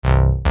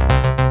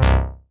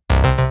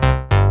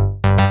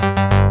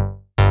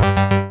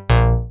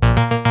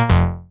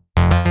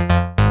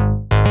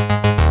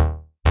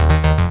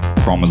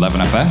From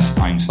 11FS,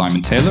 I'm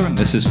Simon Taylor, and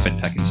this is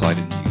Fintech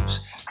Insider News.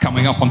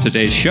 Coming up on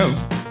today's show,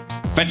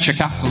 venture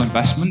capital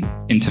investment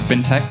into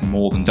fintech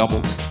more than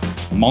doubles.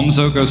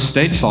 Monzo goes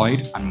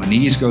stateside and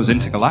Moniz goes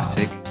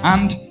intergalactic.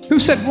 And who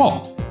said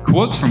what?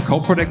 Quotes from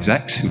corporate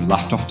execs who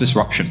laughed off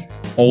disruption.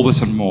 All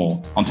this and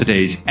more on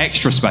today's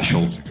extra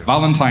special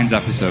Valentine's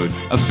episode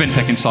of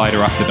Fintech Insider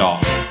After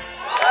Dark.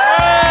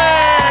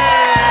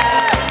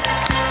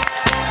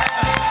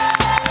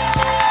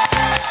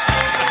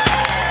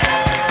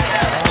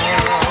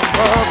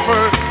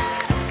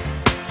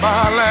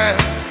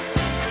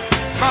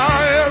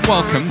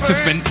 Welcome to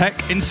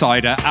Fintech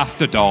Insider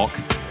After Dark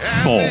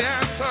 4.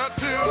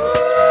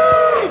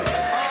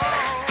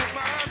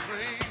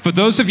 For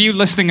those of you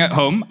listening at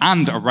home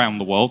and around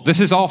the world, this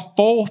is our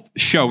fourth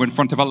show in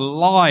front of a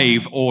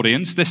live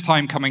audience, this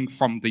time coming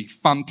from the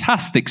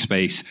fantastic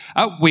space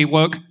at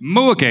WeWork,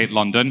 Moorgate,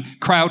 London.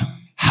 Crowd,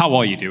 how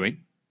are you doing?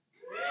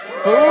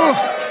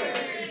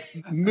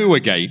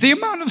 Moorgate. The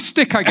amount of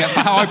stick I get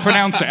for how I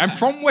pronounce it. I'm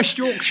from West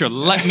Yorkshire.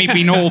 Let me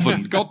be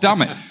Northern. God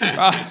damn it.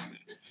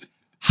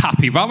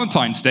 Happy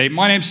Valentine's Day.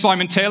 My name's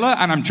Simon Taylor,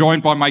 and I'm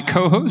joined by my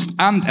co-host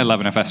and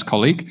 11FS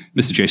colleague,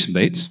 Mr. Jason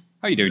Bates.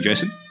 How are you doing,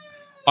 Jason?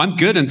 I'm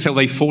good until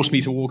they force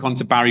me to walk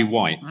onto Barry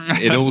White.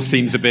 It all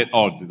seems a bit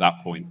odd at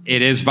that point.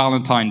 It is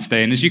Valentine's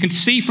Day, and as you can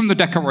see from the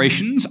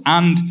decorations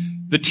and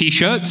the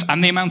T-shirts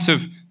and the amount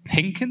of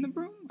pink in the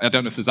room, I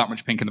don't know if there's that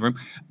much pink in the room,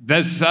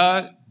 there's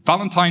a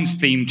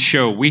Valentine's-themed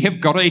show. We have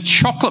got a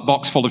chocolate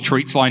box full of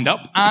treats lined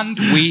up, and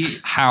we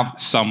have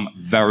some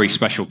very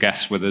special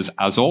guests with us,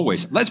 as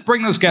always. Let's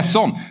bring those guests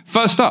on.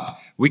 First up,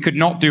 we could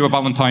not do a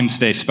Valentine's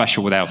Day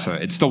special without her.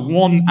 It's the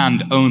one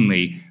and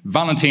only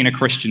Valentina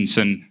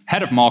Christensen,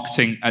 Head of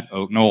Marketing at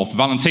Oak North.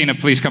 Valentina,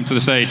 please come to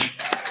the stage.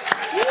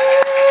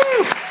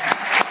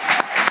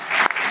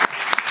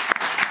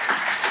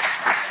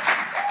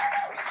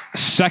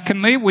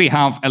 Secondly, we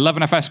have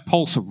 11FS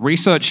Pulse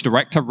Research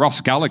Director Ross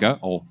Gallagher,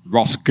 or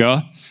Ross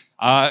Gurr.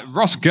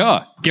 Ross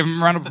Gurr, give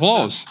him a round of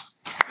applause.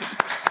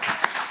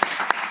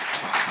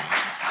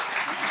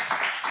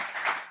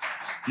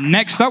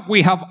 Next up,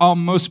 we have our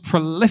most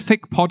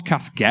prolific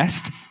podcast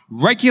guest,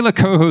 regular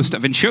co-host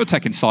of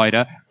InsurTech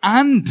Insider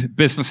and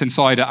Business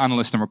Insider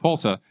analyst and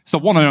reporter. It's the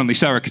one and only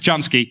Sarah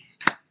Kachansky.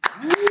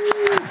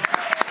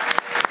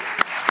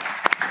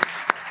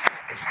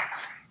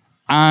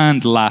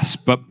 And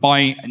last, but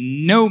by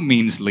no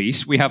means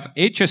least, we have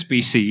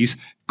HSBC's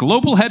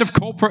Global Head of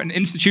Corporate and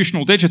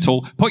Institutional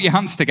Digital. Put your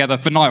hands together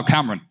for Niall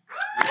Cameron.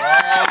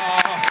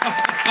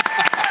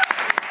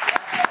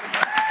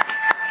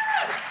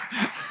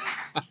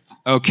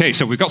 Okay,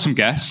 so we've got some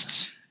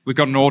guests. We've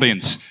got an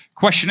audience.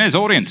 Question is,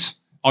 audience,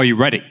 are you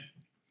ready?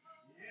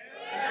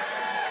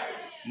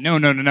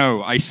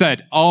 No. I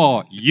said,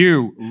 are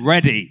you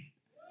ready?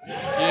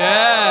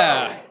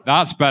 Yeah.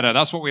 That's better.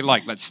 That's what we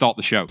like. Let's start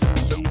the show.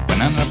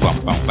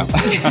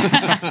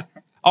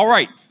 All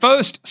right,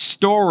 first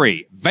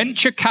story.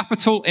 Venture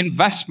capital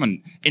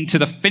investment into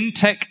the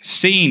fintech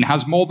scene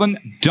has more than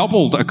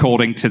doubled,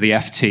 according to the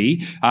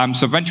FT.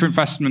 So venture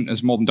investment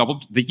has more than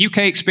doubled. The UK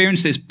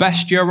experienced its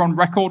best year on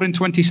record in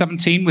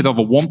 2017 with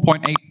over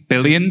 $1.8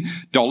 billion,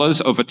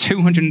 over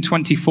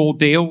 224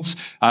 deals.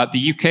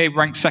 The UK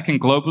ranked second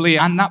globally,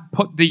 and that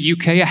put the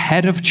UK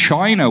ahead of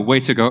China.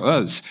 Way to go,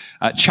 us.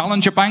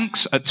 Challenger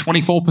banks at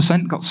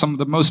 24% got some of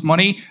the most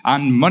money,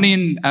 and money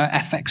in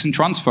FX and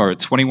transfer at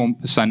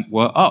 21%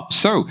 were up.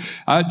 So,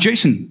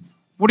 Jason,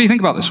 what do you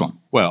think about this one?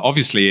 Well,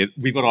 obviously,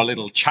 we've got our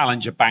little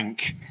Challenger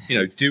Bank,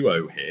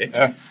 duo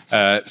here.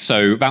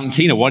 So,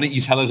 Valentina, why don't you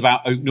tell us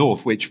about Oak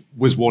North, which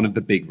was one of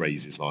the big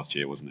raises last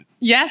year, wasn't it?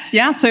 Yes,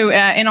 yeah. So,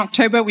 in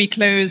October, we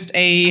closed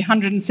a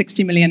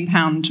 £160 million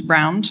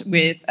round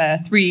with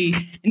three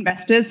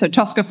investors, so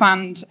Tosca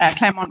Fund,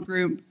 Claremont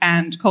Group,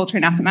 and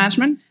Coltrane Asset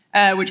Management.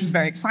 Which was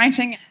very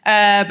exciting.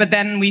 But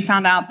then we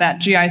found out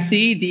that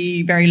GIC,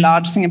 the very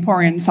large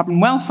Singaporean sovereign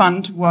wealth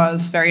fund,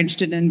 was very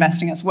interested in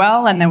investing as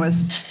well. And there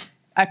was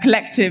a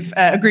collective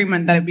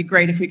agreement that it would be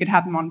great if we could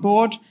have them on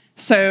board.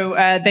 So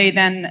they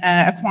then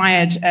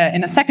acquired,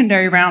 in a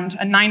secondary round,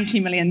 a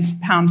 £90 million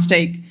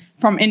stake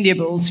from India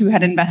Bulls, who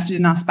had invested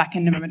in us back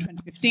in November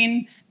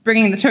 2015,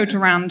 bringing the total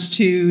round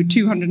to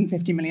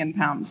 £250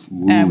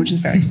 million, which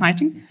is very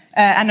exciting.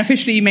 And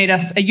officially made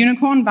us a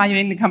unicorn,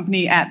 valuing the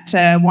company at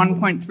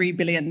 $1.3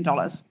 billion.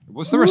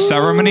 Was there a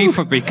ceremony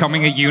for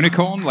becoming a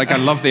unicorn? Like, I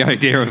love the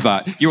idea of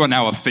that. You are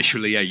now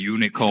officially a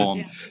unicorn.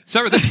 Yeah.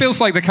 Sarah, this feels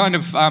like the kind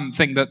of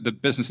thing that the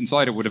Business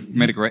Insider would have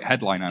made a great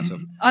headline out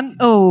of.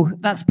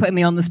 That's putting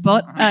me on the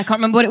spot. I can't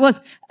remember what it was.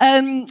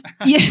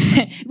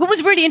 What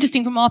was really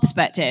interesting from our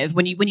perspective,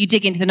 when you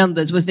dig into the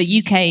numbers, was the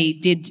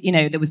UK did,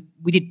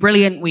 we did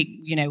brilliant. We,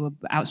 were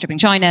outstripping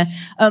China.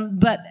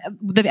 But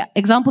the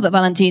example that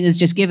Valentine has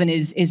just given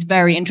is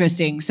very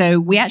interesting. So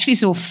we actually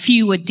saw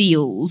fewer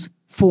deals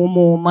for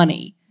more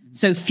money.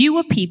 So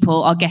fewer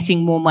people are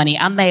getting more money,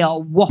 and they are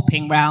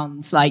whopping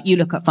rounds. Like you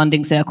look at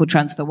Funding Circle,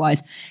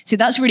 TransferWise. So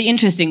that's really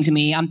interesting to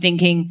me. I'm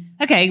thinking,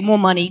 okay, more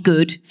money,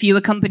 good.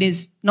 Fewer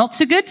companies, not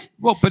so good.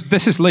 Well, but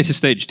this is later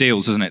stage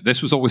deals, isn't it?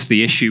 This was always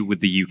the issue with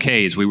the UK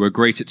is we were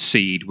great at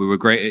seed, we were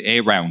great at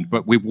A round,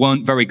 but we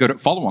weren't very good at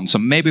follow-on. So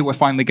maybe we're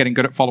finally getting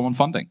good at follow-on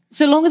funding.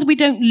 So long as we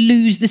don't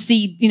lose the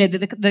seed,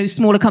 those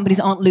smaller companies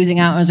aren't losing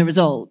out as a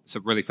result. It's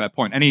a really fair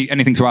point.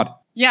 Anything to add?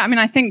 Yeah, I mean,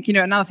 I think,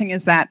 another thing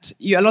is that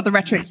a lot of the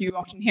rhetoric you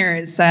often hear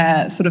is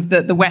sort of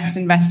the West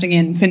investing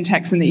in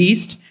fintechs in the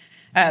East.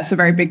 So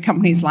very big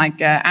companies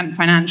like Ant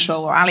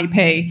Financial or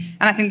Alipay.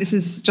 And I think this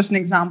is just an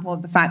example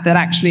of the fact that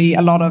actually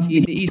a lot of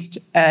the East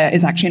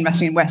is actually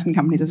investing in Western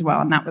companies as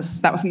well. And that was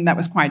something that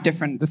was quite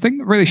different. The thing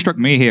that really struck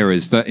me here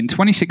is that in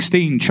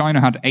 2016,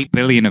 China had 8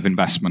 billion of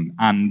investment.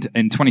 And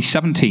in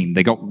 2017,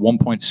 they got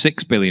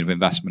 1.6 billion of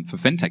investment for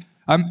fintech.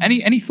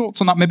 Any thoughts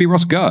on that? Maybe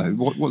Ross, go.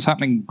 What's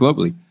happening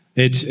globally?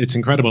 It's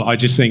incredible. I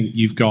just think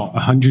you've got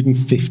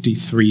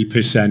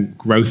 153%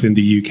 growth in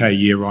the UK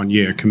year on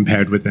year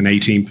compared with an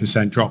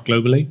 18% drop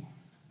globally.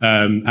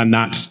 And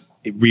that's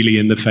really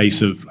in the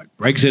face of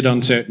Brexit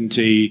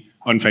uncertainty,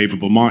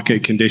 unfavorable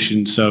market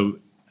conditions. So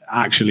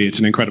actually, it's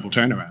an incredible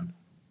turnaround.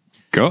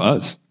 Go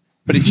us.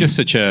 But it's just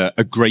such a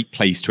great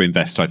place to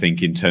invest, I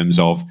think, in terms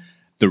of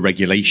the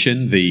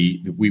regulation.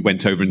 We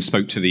went over and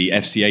spoke to the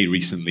FCA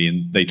recently,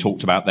 and they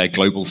talked about their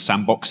global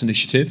sandbox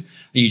initiative.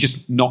 And you're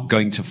just not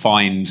going to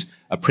find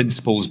a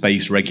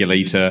principles-based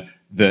regulator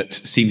that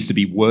seems to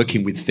be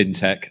working with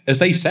fintech, as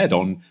they said,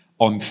 on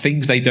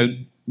things they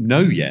don't know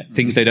yet,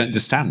 things they don't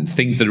understand,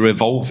 things that are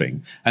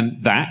evolving.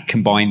 And that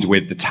combined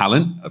with the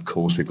talent, of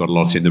course, we've got a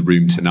lot in the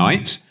room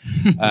tonight,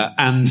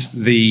 and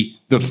the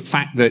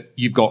fact that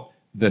you've got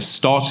the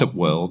startup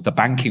world, the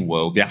banking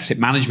world, the asset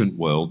management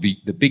world, the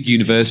big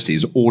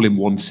universities all in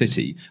one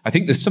city. I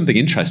think there's something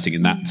interesting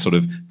in that sort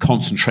of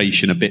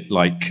concentration, a bit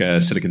like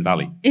Silicon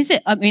Valley. Is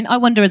it? I mean, I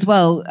wonder as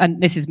well,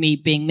 and this is me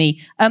being me,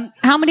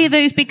 how many of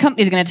those big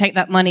companies are going to take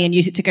that money and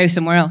use it to go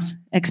somewhere else,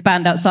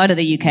 expand outside of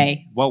the UK?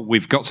 Well,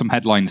 we've got some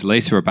headlines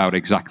later about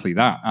exactly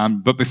that.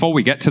 But before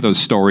we get to those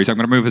stories, I'm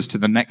going to move us to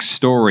the next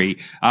story.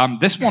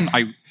 This one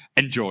I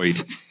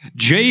enjoyed.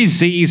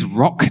 Jay-Z's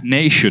Rock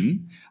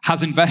Nation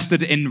has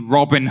invested in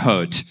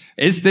Robinhood.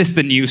 Is this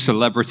the new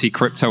celebrity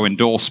crypto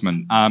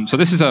endorsement? So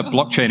this is a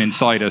Blockchain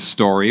Insider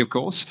story, of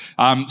course.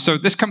 So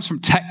this comes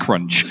from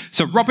TechCrunch.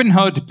 So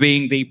Robinhood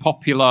being the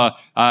popular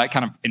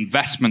kind of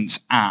investments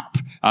app,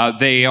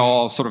 they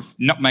are sort of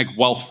nutmeg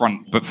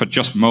Wealthfront, but for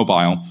just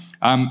mobile.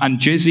 And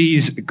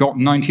Jay-Z's got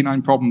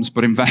 99 problems,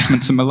 but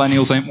investments and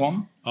millennials ain't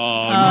one.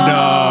 Oh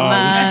no,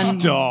 man.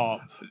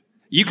 Stop.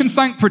 You can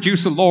thank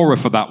producer Laura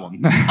for that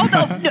one.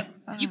 Oh, no.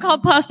 You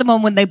can't pass them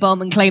on when they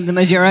bomb and claim them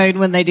as your own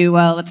when they do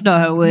well. That's not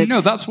how it works.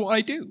 No, that's what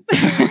I do.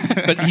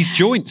 But he's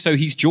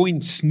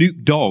joined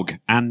Snoop Dogg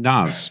and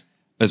Nas,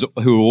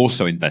 who are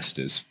also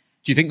investors.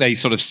 Do you think they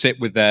sort of sit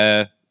with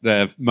their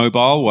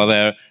mobile while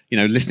they're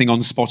listening on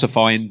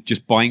Spotify and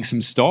just buying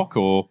some stock,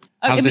 or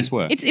how does this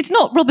work? It's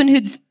not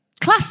Robinhood's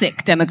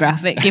classic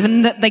demographic,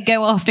 given that they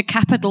go after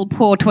capital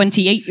poor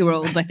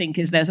 28-year-olds, I think,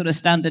 is their sort of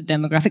standard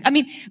demographic. I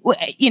mean,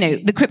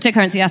 the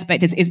cryptocurrency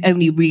aspect is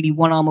only really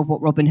one arm of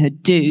what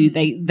Robinhood do.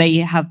 They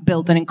have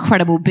built an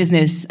incredible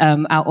business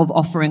out of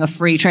offering a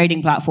free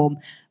trading platform,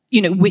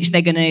 which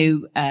they're going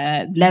to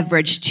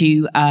leverage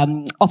to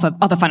offer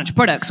other financial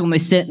products,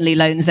 almost certainly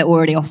loans. They're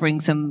already offering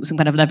some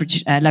kind of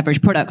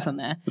leverage products on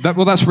there.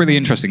 That's really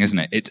interesting, isn't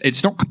it?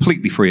 It's not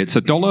completely free. It's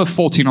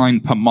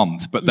 $1.49 per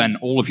month, but then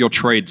all of your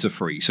trades are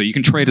free. So you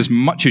can trade as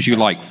much as you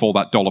like for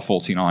that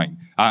 $1.49.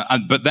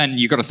 But then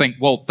you've got to think,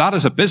 well, that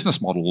as a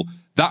business model,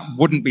 that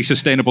wouldn't be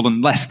sustainable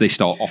unless they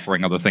start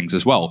offering other things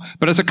as well.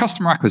 But as a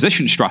customer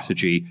acquisition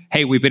strategy,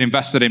 hey, we've been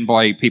invested in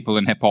by people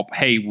in hip hop.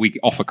 Hey, we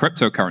offer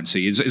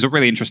cryptocurrency is a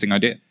really interesting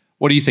idea.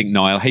 What do you think,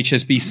 Niall?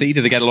 HSBC,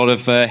 do they get a lot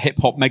of hip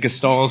hop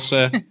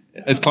megastars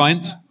as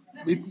clients?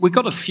 We've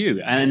got a few,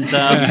 and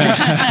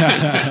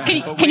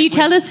can you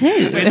tell us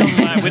who?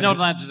 We're not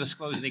allowed to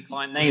disclose any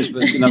client names,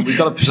 but we've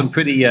got some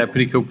pretty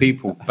cool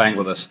people bank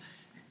with us.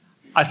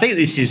 I think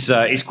this is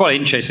it's quite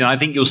interesting. I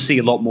think you'll see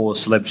a lot more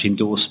celebrity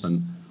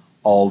endorsement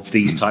of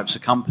these types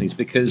of companies,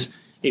 because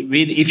it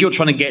really, if you're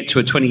trying to get to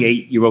a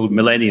 28-year-old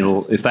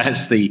millennial, if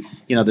that's the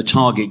the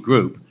target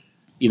group,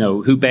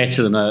 who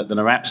better than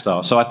a rap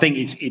star? So I think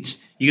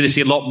it's you're going to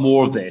see a lot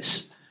more of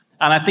this.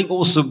 And I think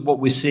also what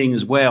we're seeing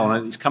as well,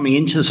 and it's coming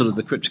into sort of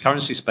the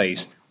cryptocurrency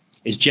space,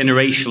 is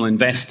generational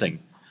investing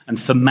and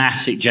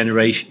thematic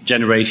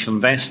generational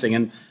investing.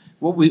 And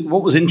what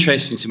was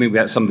interesting to me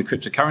about some of the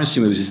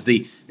cryptocurrency moves is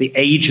the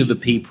age of the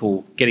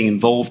people getting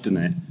involved in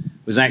it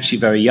was actually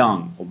very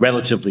young, or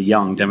relatively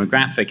young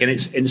demographic, and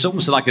it's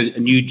almost like a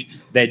new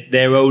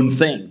their own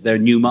thing, their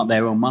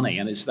own money,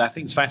 and I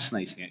think it's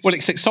fascinating. Actually. Well,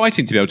 it's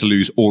exciting to be able to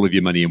lose all of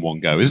your money in one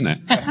go, isn't it?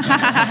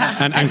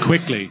 and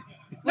quickly.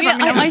 Well, yeah,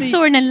 I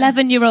saw an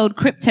 11-year-old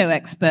crypto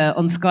expert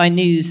on Sky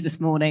News this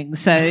morning.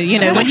 So,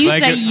 when you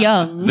say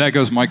young... There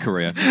goes my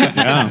career.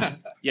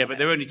 Yeah, but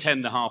they were only 10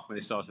 and a half when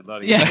they started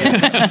learning.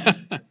 Yeah.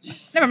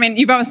 No, I mean,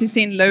 you've obviously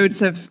seen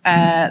loads of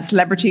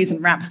celebrities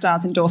and rap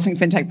stars endorsing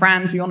fintech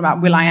brands. We all know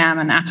about will.i.am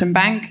and Atom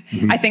Bank.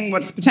 I think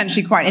what's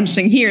potentially quite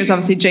interesting here is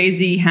obviously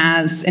Jay-Z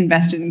has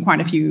invested in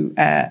quite a few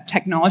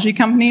technology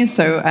companies.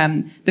 So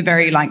the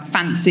very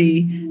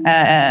fancy,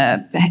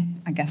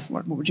 I guess,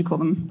 what would you call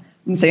them?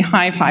 I wouldn't say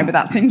hi-fi, but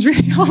that seems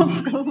really old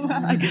school.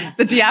 Like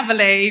the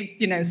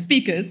Diabole,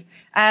 speakers.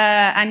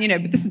 But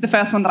this is the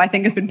first one that I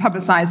think has been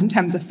publicized in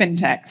terms of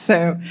fintech.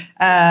 So,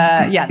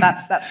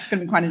 that's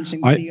going to be quite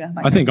interesting to see.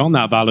 I think on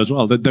that, Val, as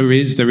well, that there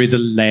is a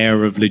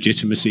layer of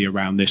legitimacy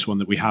around this one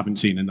that we haven't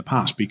seen in the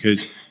past,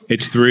 because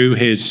it's through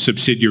his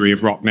subsidiary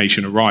of Rock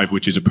Nation Arrive,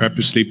 which is a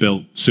purposely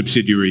built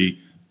subsidiary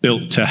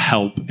built to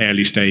help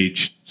early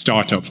stage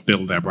startups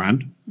build their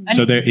brand.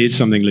 So there is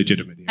something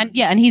legitimate here.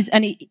 And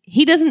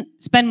he doesn't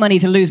spend money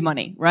to lose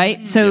money,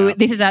 right? So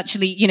this is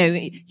actually,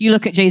 you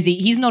look at Jay-Z,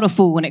 he's not a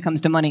fool when it comes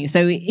to money.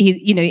 So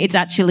it's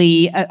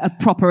actually a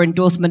proper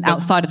endorsement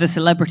outside of the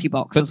celebrity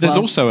box. But there's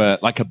also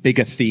a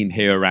bigger theme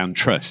here around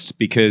trust,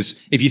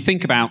 because if you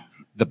think about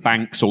the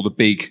banks or the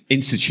big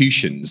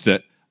institutions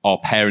that our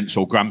parents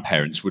or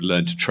grandparents would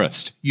learn to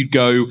trust,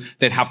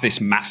 they'd have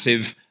this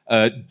massive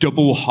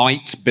double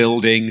height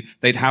building.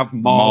 They'd have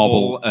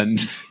marble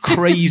and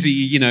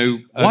crazy,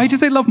 Why do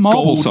they love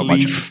marble so much?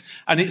 Leaf.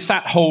 And it's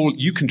that whole,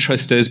 you can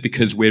trust us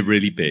because we're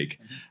really big.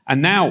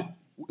 And now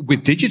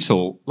with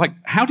digital,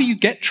 how do you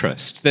get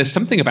trust? There's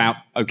something about,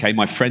 okay,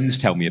 my friends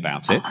tell me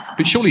about it,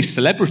 but surely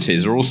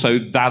celebrities are also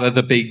that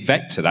other big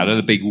vector, that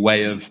other big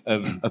way of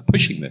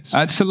pushing this.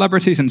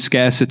 Celebrities and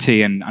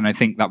scarcity, and I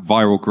think that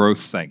viral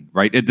growth thing,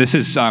 right? This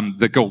is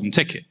the golden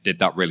ticket did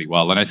that really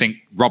well. And I think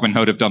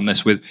Robinhood have done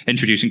this with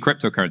introducing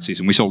cryptocurrencies,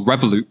 and we saw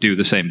Revolut do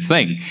the same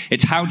thing.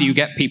 It's how do you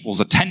get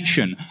people's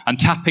attention, and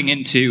tapping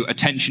into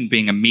attention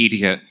being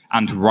immediate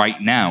and right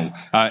now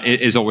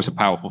is always a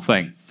powerful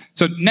thing.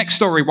 So next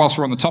story, whilst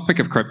we're on the topic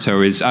of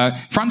crypto, is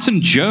France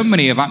and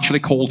Germany have actually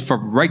called for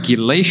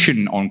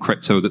regulation on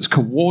crypto that's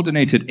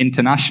coordinated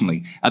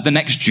internationally at the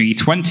next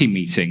G20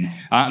 meeting.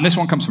 And this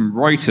one comes from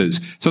Reuters.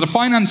 So the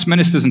finance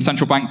ministers and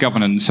central bank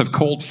governors have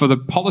called for the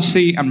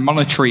policy and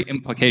monetary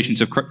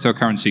implications of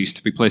cryptocurrencies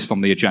to be placed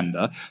on the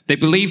agenda. They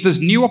believe there's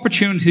new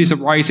opportunities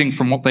arising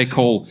from what they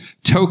call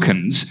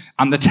tokens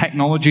and the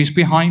technologies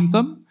behind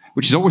them,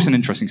 which is always an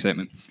interesting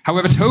statement.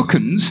 However,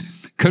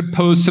 tokens could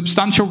pose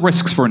substantial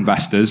risks for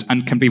investors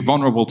and can be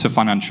vulnerable to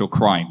financial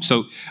crime.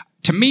 So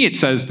to me, it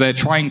says they're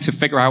trying to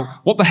figure out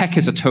what the heck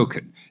is a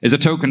token? Is a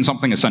token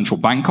something a central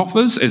bank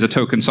offers? Is a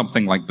token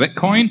something like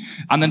Bitcoin?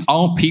 And then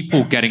are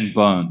people getting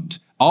burned?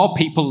 Are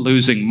people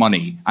losing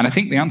money? And I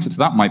think the answer to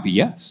that might be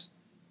yes.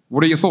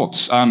 What are your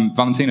thoughts?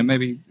 Valentina,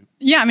 maybe...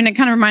 Yeah, I mean, it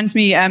kind of reminds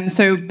me,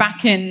 so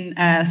back in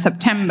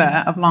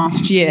September of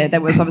last year, there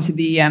was obviously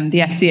the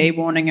FCA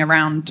warning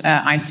around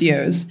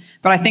ICOs.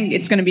 But I think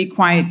it's going to be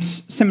quite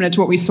similar to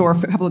what we saw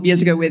a couple of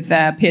years ago with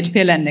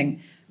peer-to-peer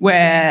lending,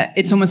 where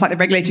it's almost like the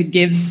regulator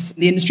gives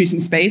the industry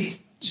some space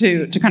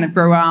to kind of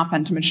grow up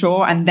and to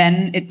mature, and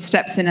then it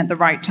steps in at the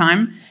right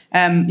time.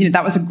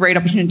 That was a great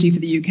opportunity for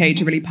the UK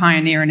to really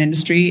pioneer an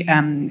industry,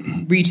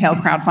 retail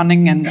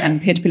crowdfunding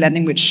and peer-to-peer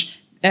lending, which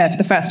for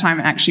the first time,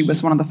 actually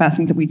was one of the first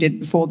things that we did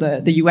before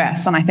the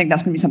US. And I think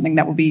that's going to be something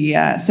that will be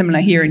similar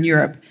here in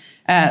Europe.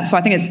 So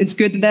I think it's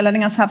good that they're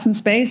letting us have some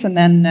space, and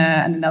then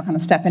they'll kind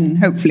of step in,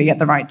 hopefully, at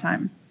the right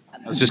time.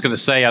 I was just going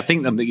to say, I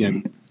think that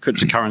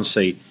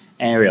cryptocurrency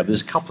area,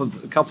 there's a couple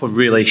of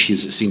real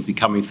issues that seem to be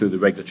coming through the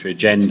regulatory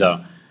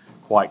agenda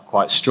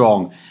quite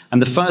strong.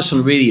 And the first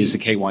one really is the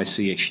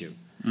KYC issue.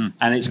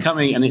 And it's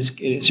coming, and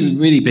it's a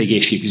really big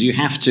issue, because you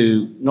have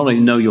to not only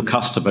know your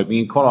customer, but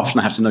you quite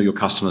often have to know your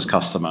customer's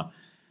customer.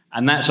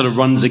 And that sort of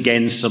runs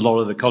against a lot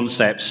of the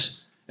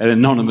concepts in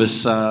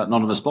anonymous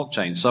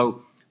blockchain.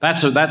 So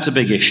that's a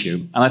big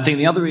issue. And I think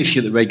the other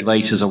issue that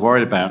regulators are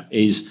worried about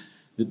is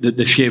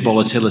the sheer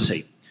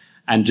volatility.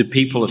 And do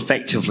people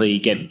effectively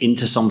get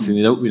into something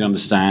they don't really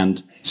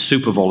understand,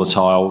 super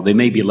volatile, they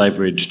may be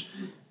leveraged,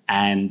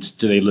 and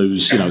do they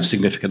lose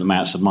significant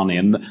amounts of money?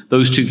 And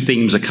those two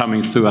themes are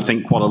coming through, I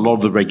think, quite a lot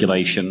of the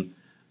regulation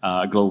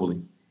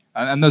globally.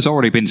 And there's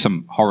already been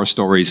some horror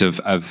stories so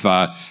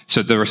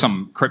there are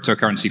some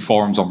cryptocurrency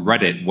forums on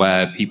Reddit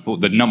where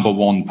the number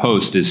one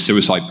post is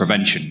suicide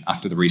prevention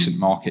after the recent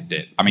market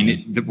dip. I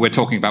mean, we're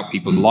talking about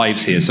people's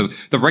lives here. So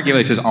the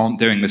regulators aren't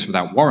doing this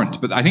without warrant.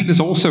 But I think there's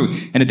also,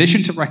 in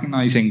addition to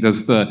recognizing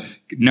there's the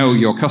know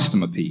your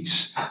customer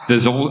piece,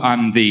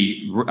 and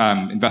the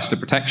investor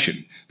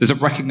protection, there's a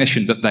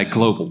recognition that they're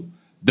global.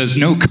 There's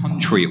no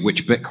country at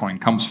which Bitcoin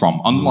comes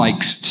from.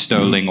 Unlike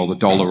sterling or the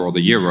dollar or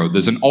the euro,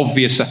 there's an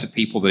obvious set of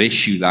people that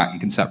issue that and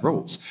can set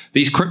rules.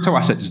 These crypto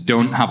assets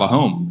don't have a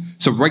home.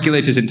 So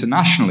regulators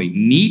internationally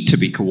need to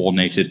be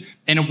coordinated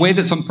in a way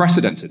that's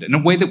unprecedented, in a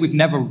way that we've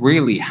never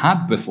really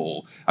had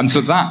before. And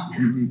so that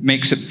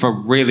makes it for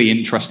really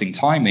interesting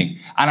timing.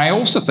 And I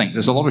also think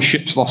there's a lot of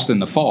ships lost in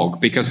the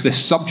fog, because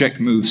this subject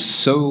moves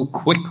so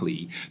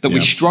quickly that we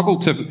struggle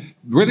to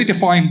really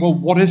define, well,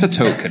 what is a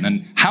token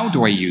and how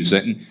do I use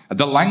it? And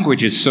the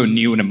language is so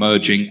new and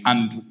emerging,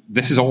 and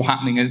this is all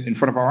happening in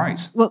front of our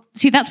eyes. Well,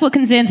 see, that's what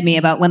concerns me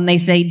about when they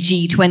say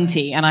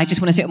G20, and I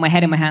just want to sit with my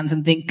head in my hands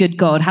and think, good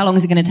God, how long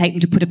is it going to take them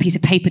to put a piece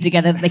of paper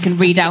together that they can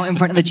read out in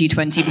front of the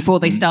G20 before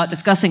they start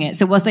discussing it?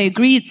 So whilst I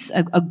agree it's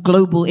a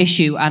global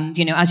issue, and,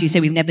 as you say,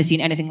 we've never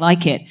seen anything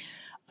like it,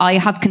 I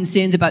have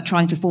concerns about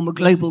trying to form a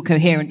global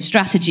coherent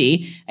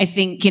strategy. I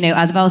think,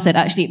 as Val said,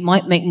 actually it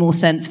might make more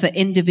sense for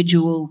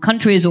individual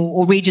countries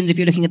or regions, if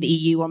you're looking at the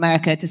EU or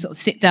America, to sort of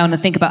sit down and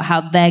think about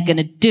how they're going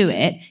to do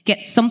it,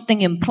 get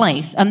something in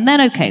place, and then,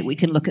 okay, we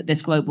can look at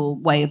this global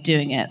way of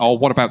doing it. Or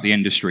what about the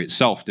industry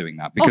itself doing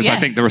that? Because I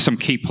think there are some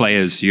key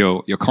players,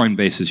 your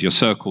Coinbases, your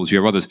Circles,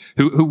 your others,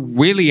 who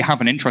really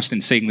have an interest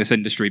in seeing this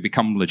industry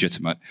become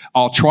legitimate,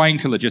 are trying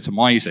to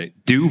legitimize it,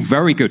 do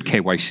very good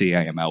KYC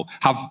AML,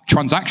 have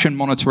transaction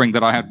monitoring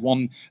that I had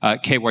one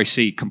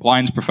KYC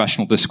compliance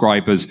professional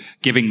describe as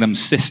giving them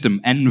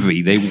system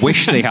envy. They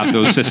wish they had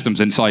those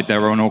systems inside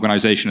their own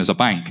organization as a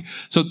bank.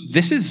 So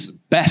this is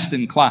best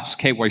in class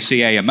KYC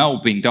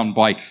AML being done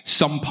by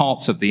some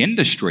parts of the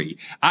industry.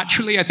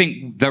 Actually, I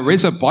think there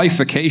is a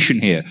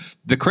bifurcation here.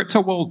 The crypto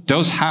world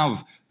does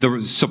have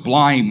the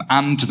sublime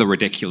and the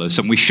ridiculous,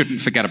 and we shouldn't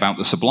forget about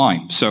the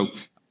sublime. So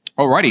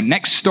alrighty,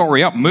 next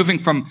story up, moving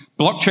from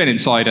Blockchain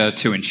Insider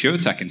to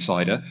InsurTech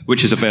Insider,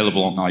 which is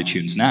available on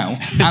iTunes now,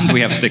 and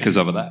we have stickers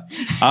over there.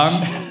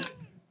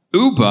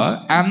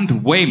 Uber and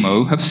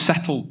Waymo have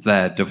settled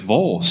their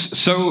divorce.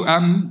 So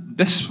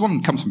this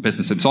one comes from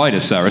Business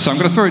Insider, Sarah, so I'm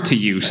going to throw it to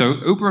you. So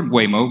Uber and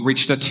Waymo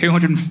reached a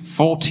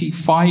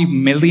 $245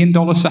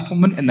 million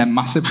settlement in their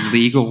massive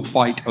legal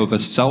fight over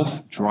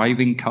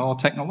self-driving car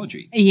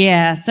technology.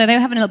 Yeah, so they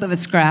were having a little bit of a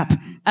scrap.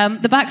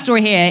 The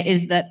backstory here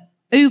is that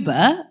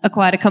Uber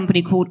acquired a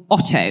company called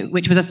Otto,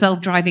 which was a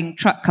self-driving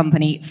truck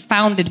company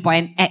founded by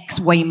an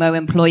ex-Waymo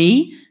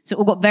employee. So it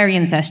all got very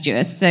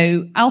incestuous.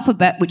 So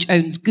Alphabet, which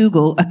owns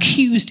Google,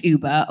 accused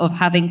Uber of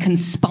having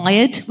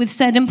conspired with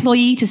said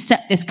employee to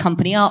set this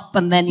company up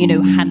and then,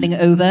 handing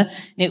it over. And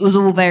it was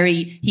all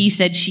very he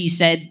said, she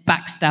said,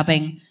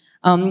 backstabbing.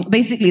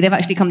 Basically, they've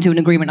actually come to an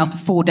agreement after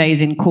 4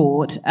 days in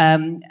court.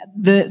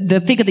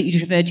 The figure that you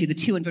just referred to, the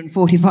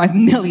 $245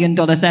 million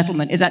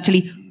settlement, is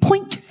actually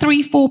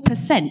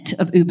 0.34%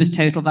 of Uber's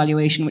total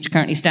valuation, which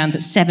currently stands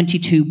at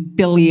 $72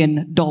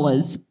 billion.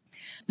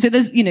 So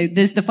there's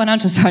the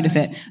financial side of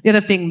it. The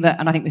other thing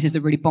that, and I think this is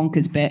the really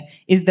bonkers bit,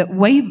 is that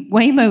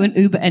Waymo and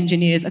Uber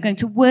engineers are going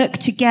to work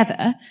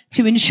together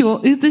to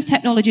ensure Uber's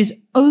technologies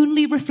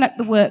only reflect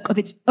the work of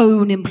its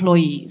own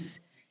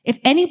employees. If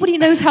anybody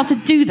knows how to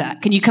do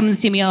that, can you come and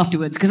see me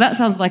afterwards? Because that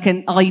sounds like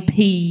an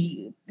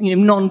IP,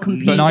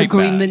 non-compete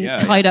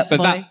agreement tied up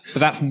by... But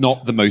that's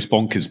not the most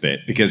bonkers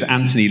bit, because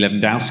Anthony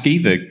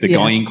Lewandowski, the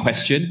guy in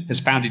question, has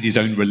founded his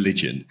own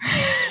religion.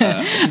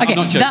 Okay,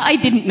 that I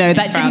didn't know.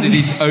 He's founded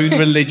his own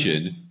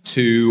religion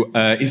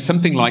is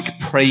something like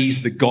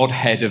praise the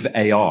godhead of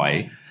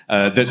AI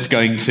that's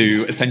going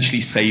to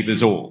essentially save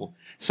us all.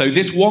 So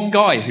this one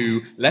guy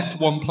who left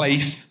one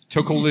place,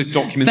 took all the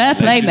documents, fair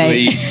play,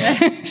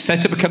 mate.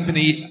 set up a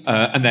company,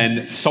 and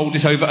then sold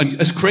it over, and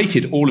has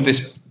created all of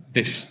this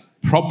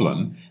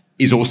problem,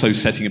 is also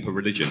setting up a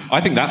religion.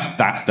 I think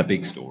that's the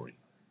big story.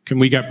 Can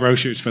we get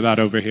brochures for that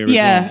over here as well?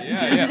 Yeah.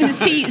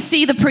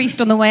 See the priest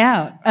on the way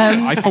out.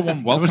 I, for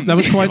one, welcome that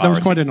was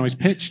quite a nice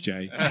pitch,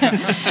 Jay.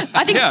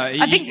 I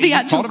think the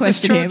actual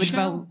question here, which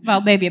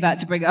Val may be about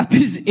to bring up,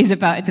 is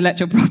about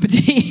intellectual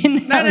property.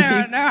 No,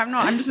 I'm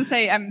not. I'm just going to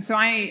say, so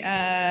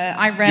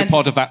I read... You're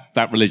part of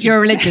that religion. You're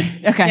a religion,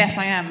 okay. Yes,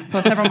 I am,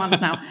 for several months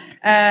now.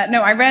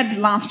 I read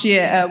last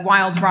year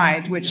Wild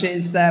Ride, which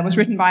was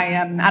written by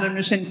Adam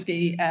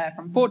Lashinsky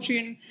from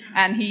Fortune,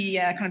 and he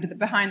kind of did the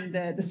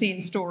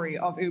behind-the-scenes story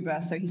of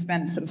Uber. So he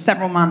spent sort of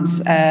several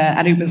months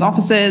at Uber's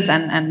offices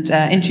and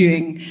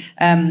interviewing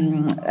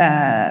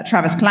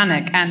Travis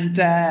Kalanick. And,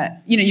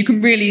 you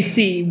can really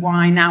see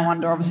why now,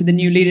 under obviously the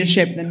new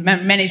leadership, the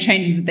many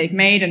changes that they've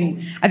made.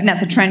 And I think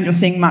that's a trend you're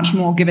seeing much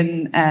more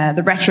given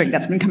the rhetoric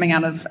that's been coming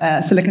out of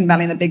Silicon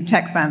Valley and the big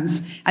tech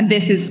firms. And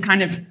this is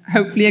kind of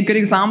hopefully a good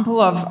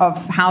example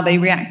of how they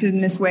reacted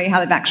in this way, how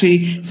they've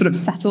actually sort of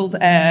settled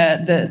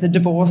the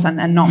divorce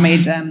and not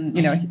made,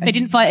 They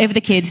didn't fight over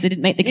the kids. They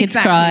didn't make the kids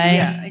cry.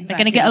 Yeah, exactly. They're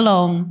going to get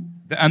along.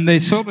 And they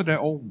sorted it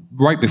all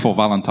right before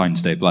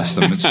Valentine's Day, bless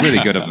them. It's really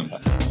good of them.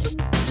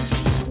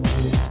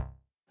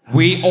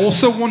 We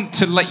also want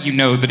to let you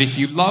know that if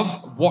you love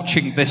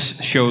watching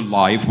this show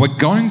live, we're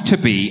going to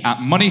be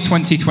at Money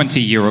 2020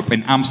 Europe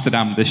in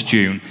Amsterdam this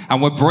June,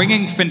 and we're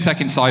bringing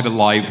Fintech Insider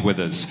live with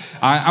us.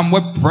 And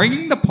we're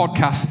bringing the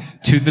podcast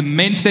to the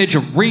main stage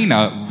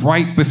arena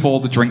right before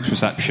the drinks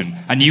reception,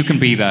 and you can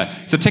be there.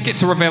 So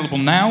tickets are available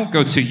now.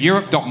 Go to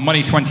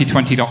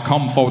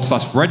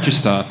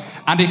europe.money2020.com/register,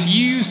 and if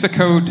you use the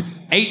code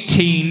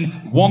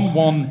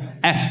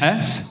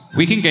 1811FS,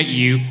 we can get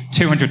you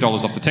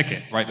 $200 off the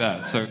ticket right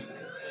there. So,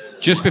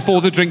 just before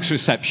the drinks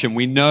reception,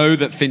 we know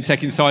that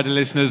Fintech Insider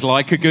listeners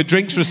like a good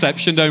drinks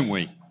reception, don't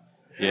we?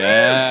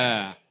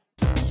 Yeah.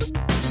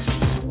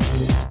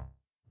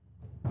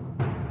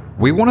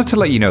 we wanted to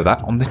let you know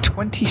that on the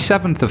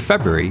 27th of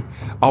February,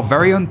 our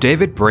very own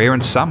David Breer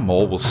and Sam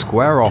Moore will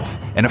square off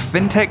in a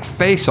FinTech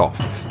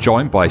face-off,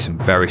 joined by some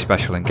very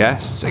special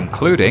guests,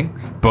 including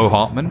Bo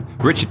Hartman,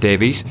 Richard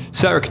Davies,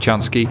 Sarah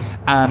Kachansky,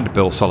 and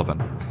Bill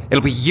Sullivan.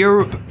 It'll be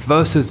Europe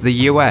versus the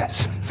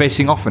US,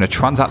 facing off in a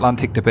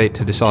transatlantic debate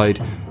to decide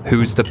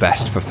who's the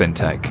best for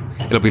FinTech.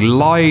 It'll be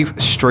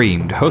live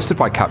streamed, hosted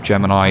by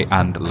Capgemini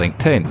and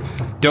LinkedIn.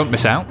 Don't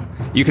miss out.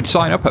 You can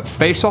sign up at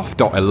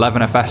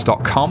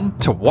faceoff.11fs.com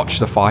to watch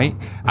the fight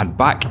and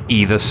back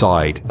either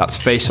side. That's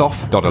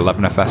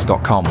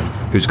faceoff.11fs.com.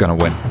 Who's going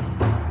to win?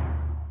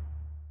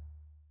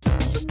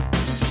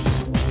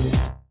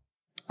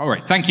 All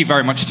right, thank you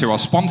very much to our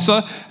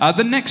sponsor.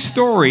 The next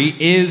story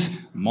is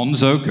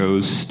Monzo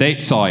goes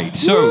stateside.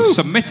 So,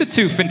 submitted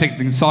to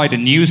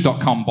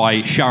fintechinsidernews.com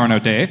by Sharon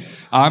O'Day,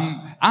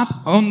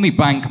 app-only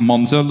bank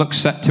Monzo looks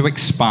set to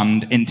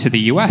expand into the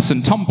US.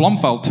 And Tom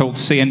Blomfeld told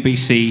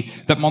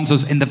CNBC that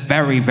Monzo's in the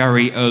very,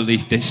 very early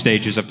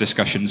stages of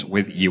discussions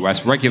with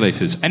US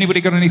regulators.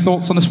 Anybody got any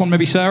thoughts on this one,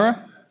 maybe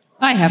Sarah?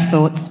 I have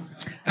thoughts.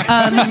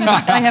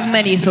 I have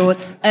many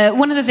thoughts.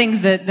 One of the things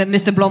that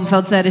Mr.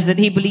 Blomfeld said is that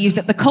he believes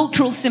that the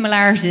cultural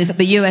similarities that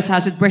the US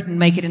has with Britain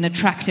make it an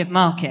attractive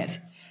market.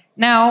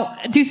 Now,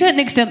 to a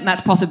certain extent,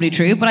 that's possibly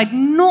true, but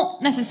I'm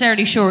not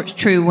necessarily sure it's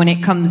true when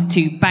it comes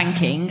to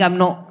banking. I'm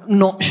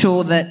not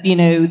sure that,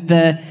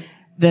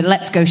 the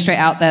let's go straight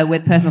out there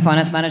with personal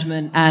finance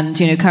management and,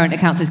 current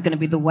accounts is going to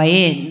be the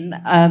way in.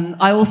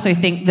 I also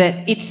think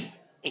that it's,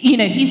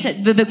 he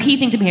said the key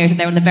thing to me here is that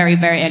they're in the very,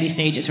 very early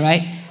stages,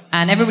 right?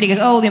 And everybody goes,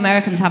 the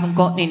Americans haven't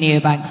got any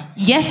neobanks.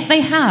 Yes,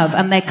 they have,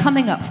 and they're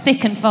coming up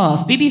thick and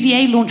fast.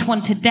 BBVA launched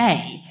one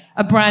today,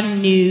 a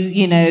brand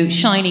new,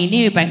 shiny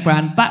neobank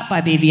brand backed by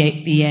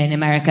BBVA in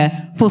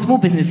America for small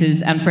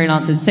businesses and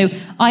freelancers. So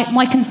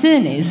my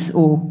concern is,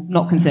 or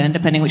not concern,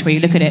 depending which way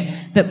you look at it,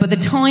 that by the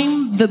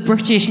time the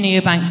British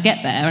neobanks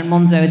get there, and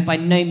Monzo is by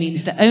no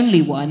means the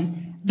only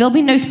one, there'll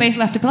be no space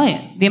left to play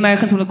in. The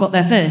Americans will have got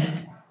there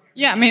first.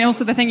 Yeah, I mean,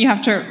 also the thing you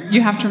have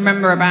to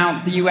remember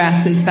about the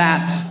US is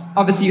that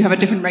obviously you have a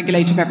different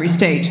regulator for every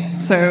state.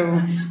 So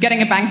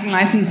getting a banking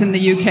license in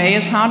the UK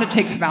is hard. It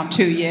takes about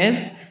 2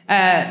 years.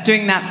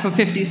 Doing that for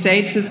 50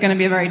 states is going to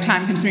be a very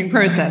time-consuming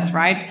process,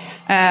 right?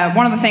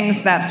 One of the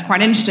things that's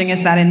quite interesting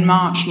is that in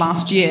March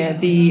last year,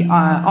 the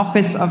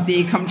Office of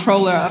the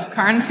Comptroller of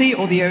Currency,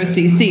 or the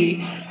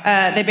OCC,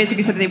 they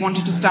basically said that they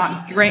wanted to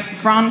start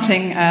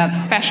granting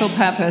special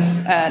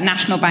purpose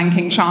national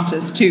banking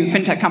charters to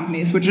fintech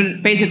companies, which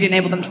would basically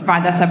enable them to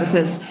provide their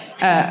services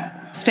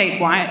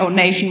statewide or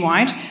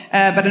nationwide.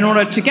 But in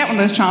order to get one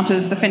of those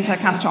charters, the fintech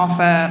has to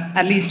offer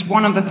at least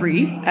one of the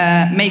three: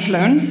 make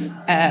loans,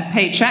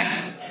 pay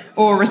checks,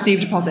 or receive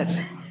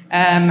deposits.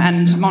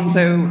 And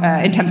Monzo,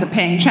 in terms of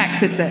paying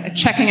checks, it's a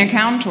checking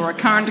account or a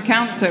current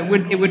account, so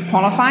it would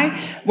qualify.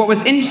 What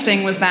was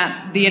interesting was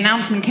that the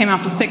announcement came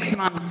after 6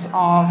 months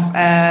of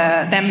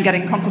them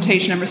getting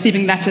consultation and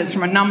receiving letters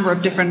from a number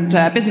of different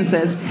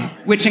businesses,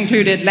 which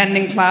included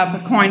Lending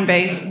Club,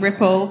 Coinbase,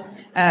 Ripple,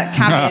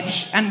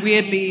 Cabbage, and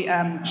weirdly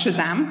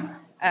Shazam.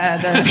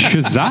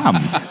 Shazam?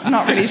 I'm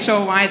not really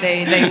sure why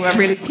they were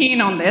really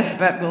keen on this,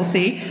 but we'll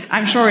see.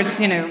 I'm sure it's,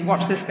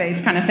 watch this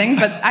space kind of thing.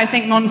 But I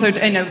think Monzo,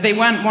 they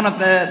weren't one of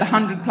the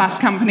 100-plus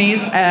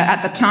companies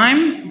at the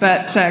time,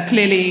 but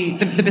clearly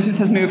the business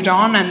has moved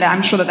on, and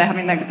I'm sure that they're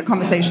having the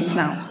conversations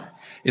now.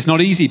 It's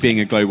not easy being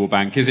a global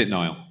bank, is it,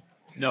 Niall?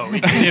 No,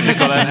 it's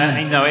difficult.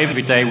 And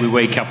every day we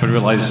wake up and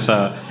realize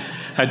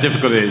how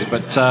difficult it is.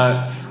 But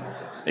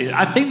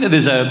I think that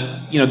there's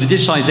the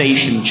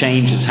digitalization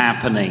change that's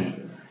happening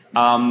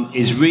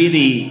is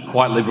really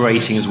quite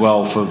liberating as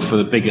well for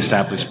the big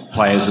established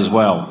players as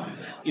well.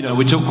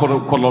 We talk quite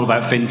a lot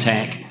about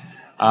FinTech,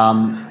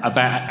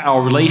 about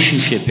our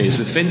relationship is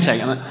with FinTech.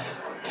 And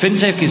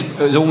FinTech is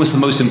almost the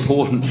most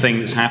important thing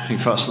that's happening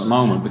for us at the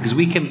moment, because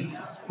we can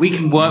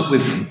work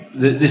with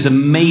this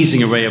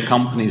amazing array of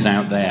companies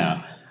out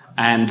there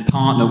and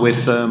partner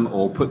with them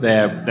or put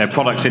their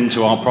products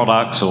into our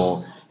products,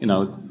 or,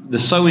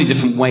 there's so many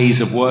different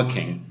ways of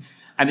working.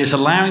 And it's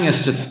allowing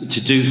us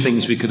to do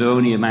things we could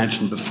only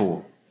imagine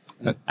before.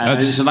 And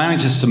it's allowing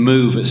us to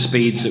move at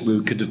speeds that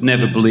we could have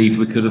never believed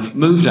we could have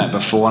moved at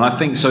before. And I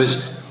think so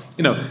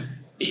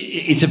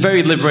it's a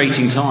very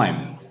liberating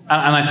time.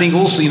 And I think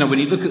also, when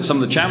you look at some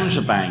of the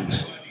challenger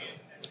banks,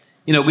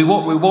 we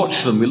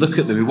watch them, we look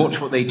at them, we watch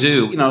what they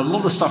do. A lot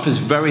of the stuff is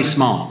very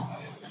smart.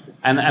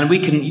 And we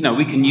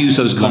can use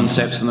those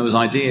concepts and those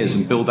ideas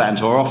and build that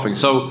into our offering.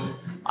 So,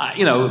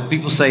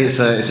 people say it's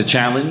a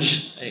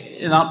challenge.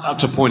 Up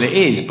to a point it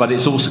is, but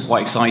it's also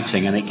quite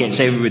exciting, and it gets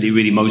everybody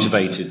really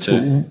motivated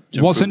to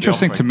What's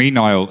interesting to me,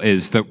 Niall,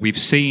 is that we've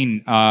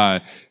seen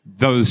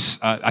those.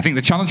 I think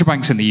the challenger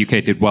banks in the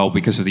UK did well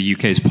because of the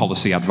UK's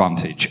policy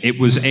advantage. It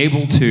was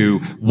able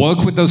to work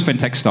with those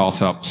fintech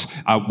startups,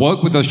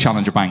 work with those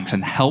challenger banks,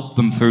 and help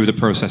them through the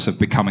process of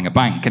becoming a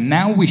bank. And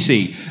now we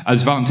see,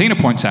 as Valentina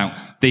points out,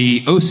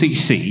 the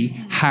OCC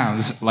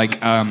has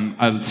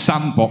a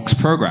sandbox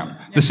program.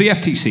 The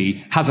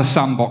CFTC has a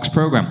sandbox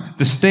program.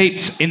 The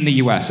states banks in the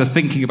US are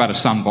thinking about a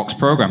sandbox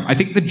program. I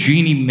think the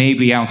genie may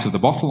be out of the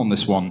bottle on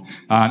this one,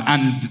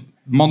 and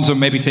Monzo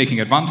may be taking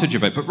advantage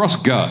of it. But Ross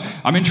Gurr,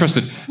 I'm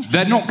interested.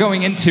 They're not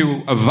going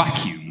into a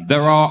vacuum.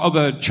 There are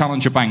other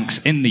challenger banks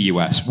in the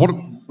US.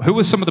 Who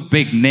are some of the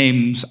big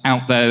names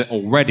out there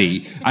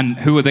already, and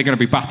who are they going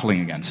to be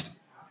battling against?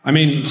 I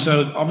mean,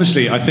 so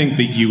obviously, I think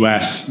the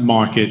US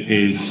market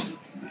is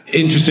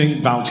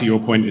interesting. Val, to your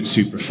point, it's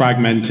super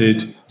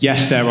fragmented.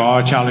 Yes, there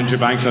are challenger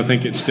banks. I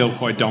think it's still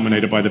quite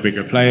dominated by the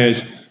bigger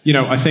players.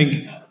 I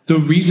think the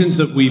reasons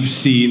that we've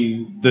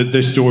seen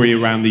the story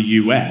around the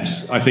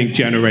US, I think,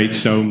 generates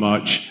so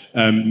much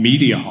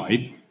media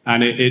hype.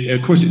 And it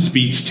of course, it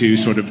speaks to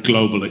sort of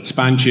global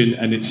expansion,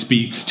 and it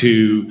speaks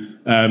to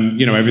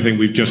everything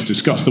we've just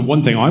discussed. The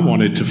one thing I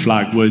wanted to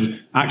flag was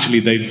actually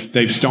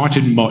they've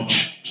started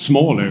much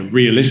smaller,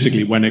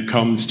 realistically, when it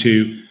comes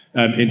to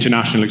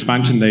international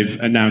expansion. They've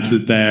announced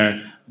that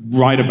they're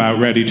right about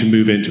ready to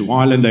move into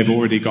Ireland. They've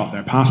already got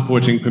their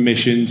passporting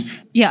permissions.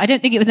 Yeah, I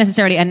don't think it was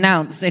necessarily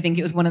announced. I think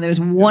it was one of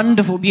those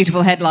wonderful,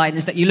 beautiful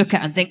headlines that you look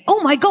at and think,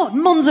 oh my God,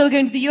 Monzo are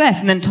going to the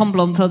US. And then Tom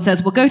Blomfield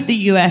says, we'll go to the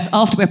US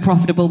after we're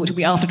profitable, which will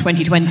be after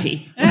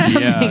 2020.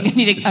 Yeah. And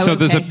you think, so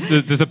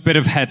okay. there's a bit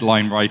of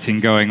headline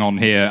writing going on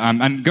here.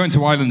 And going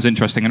to Ireland's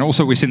interesting. And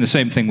also we've seen the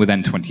same thing with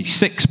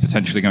N26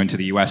 potentially going to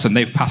the US. And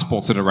they've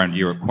passported around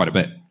Europe quite a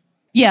bit.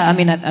 Yeah, I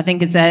mean, I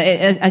think it's,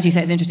 as you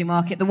say, it's an interesting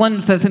market. The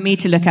one for me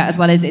to look at as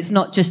well is it's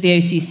not just the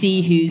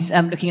OCC who's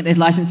looking at those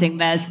licensing.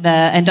 There's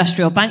the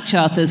industrial bank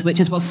charters, which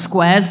is what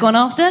Square's gone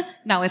after.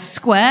 Now, if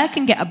Square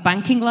can get a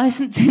banking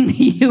license in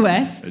the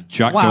US...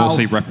 Jack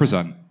Dorsey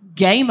represent.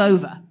 Game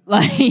over.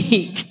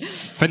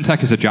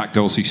 Fintech is a Jack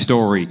Dorsey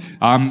story.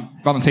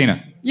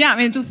 Valentina. Yeah, I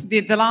mean, just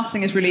the last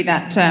thing is really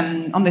that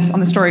on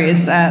the story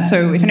is,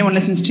 so if anyone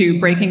listens to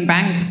Breaking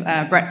Banks,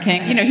 Brett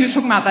King, he was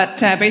talking about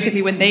that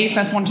basically when they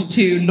first wanted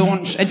to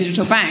launch a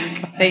digital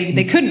bank,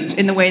 they couldn't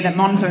in the way that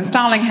Monzo and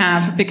Starling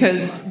have,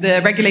 because the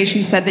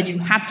regulation said that you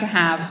had to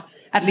have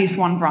at least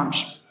one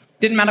branch.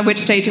 Didn't matter which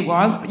state it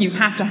was, but you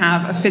had to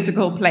have a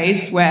physical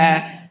place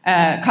where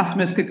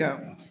customers could go.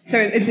 So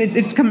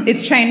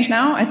it's changed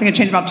now. I think it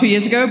changed about 2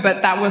 years ago,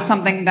 but that was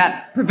something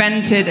that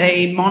prevented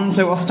a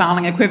Monzo or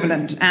Starling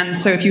equivalent. And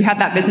so if you had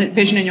that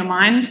vision in your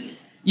mind,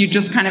 you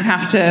just kind of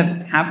have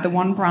to have the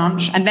one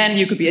branch, and then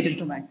you could be a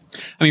digital bank.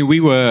 I mean,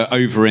 we were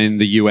over in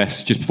the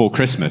US just before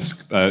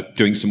Christmas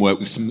doing some work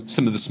with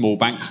some of the small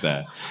banks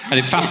there. And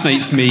it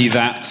fascinates me,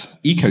 that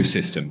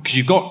ecosystem, because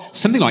you've got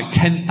something like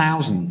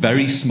 10,000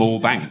 very small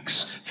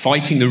banks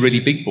fighting the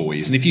really big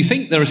boys. And if you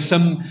think there are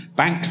some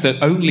banks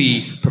that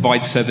only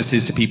provide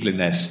services to people in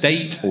their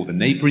state or the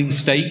neighbouring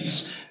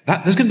states,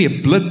 there's going to be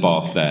a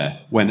bloodbath there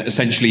when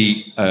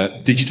essentially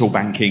digital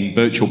banking,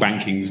 virtual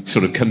banking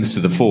sort of comes to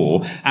the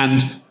fore,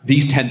 and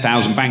these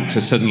 10,000 banks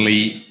are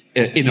suddenly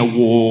in a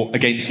war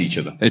against each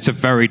other. It's a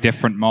very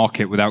different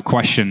market without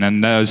question,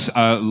 and there's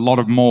a lot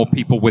of more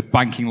people with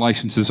banking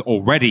licenses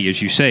already,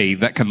 as you say,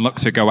 that can look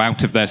to go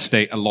out of their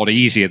state a lot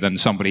easier than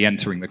somebody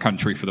entering the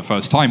country for the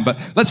first time. But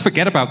let's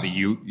forget about the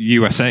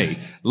USA.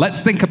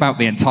 Let's think about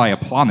the entire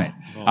planet.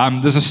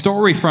 There's a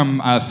story from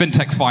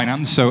Fintech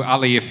Finance. So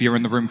Ali, if you're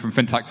in the room from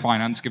Fintech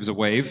Finance, give us a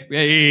wave.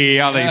 Hey,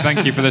 Ali,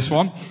 thank you for this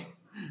one.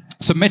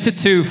 Submitted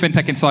to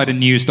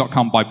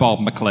fintechinsidernews.com by Bob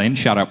McLean,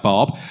 shout out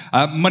Bob.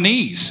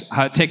 Monese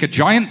take a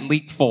giant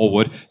leap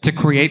forward to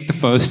create the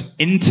first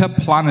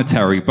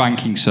interplanetary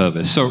banking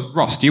service. So,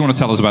 Ross, do you want to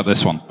tell us about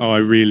this one? Oh, I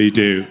really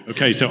do.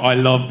 Okay, so I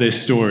love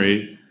this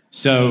story.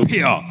 So,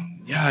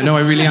 yeah, no,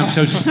 I really am.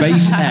 So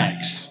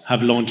SpaceX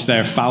have launched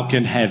their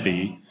Falcon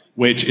Heavy,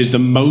 which is the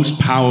most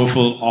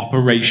powerful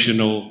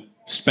operational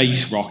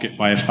space rocket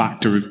by a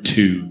factor of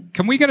 2.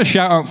 Can we get a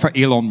shout out for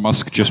Elon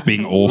Musk just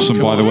being awesome,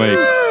 by the way?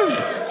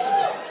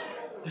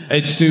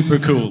 It's super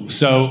cool.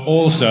 So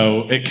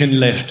also, it can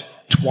lift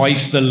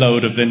twice the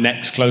load of the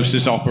next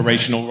closest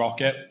operational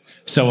rocket.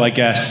 So I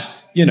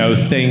guess,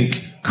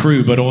 think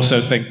crew, but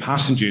also think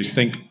passengers,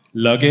 think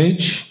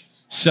luggage.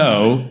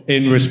 So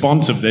in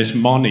response of this,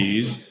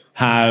 Monese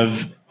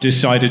have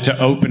decided to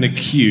open a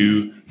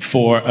queue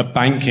for a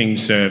banking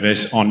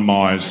service on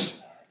Mars.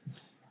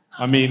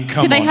 I mean,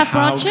 come on, do they have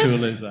how branches?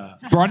 cool is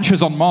that?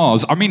 Branches on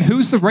Mars. I mean,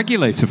 who's the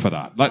regulator for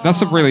that?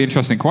 That's a really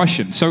interesting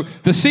question. So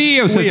the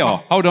CEO says... We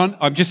are. Hold on.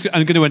 I'm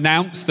going to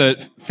announce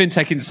that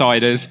Fintech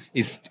Insiders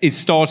is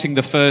starting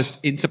the first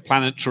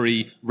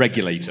interplanetary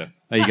regulator.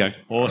 There you go.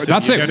 Awesome.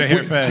 That's You're it. gonna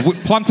hear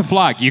first. Plant a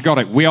flag. You got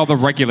it. We are the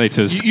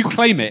regulators. You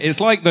claim it. It's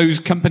like those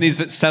companies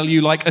that sell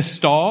you like a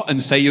star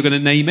and say you're going to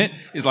name it.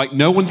 It's like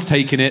no one's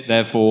taken it,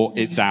 therefore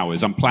it's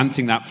ours. I'm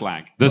planting that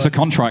flag. There's a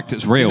contract.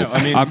 It's real.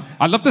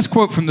 I love this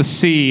quote from the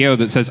CEO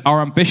that says,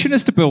 "Our ambition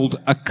is to build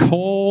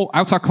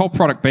out our core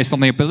product based on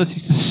the ability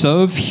to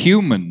serve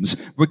humans,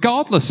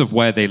 regardless of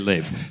where they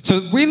live."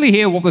 So really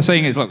here what they're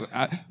saying is, look,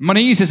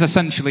 Monese is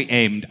essentially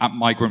aimed at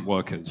migrant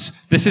workers.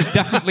 This is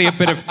definitely a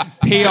bit of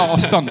PR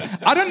stunt.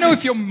 I don't know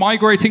if you're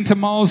migrating to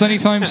Mars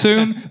anytime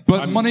soon,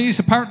 but Monese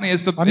apparently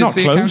is the I'm not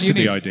the close to account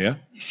the idea.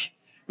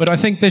 But I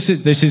think this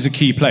is a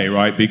key play,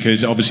 right?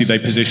 Because obviously they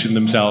position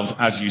themselves,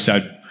 as you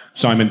said,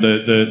 Simon,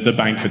 the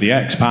bank for the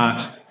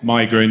expat,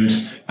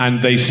 migrants,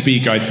 and they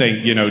speak, I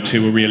think,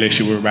 to a real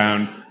issue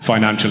around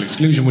financial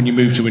exclusion when you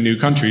move to a new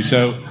country.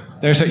 So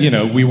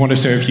we want to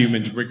serve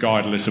humans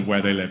regardless of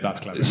where they live. That's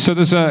clever. So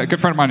there's a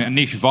good friend of mine,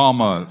 Anish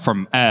Varma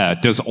from Air,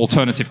 does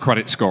alternative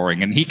credit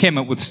scoring, and he came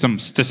up with some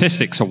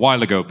statistics a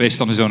while ago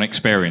based on his own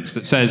experience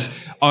that says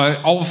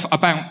of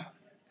about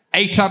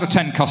 8 out of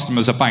 10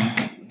 customers a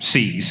bank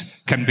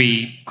sees can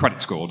be credit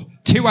scored.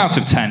 2 out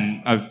of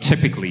 10 are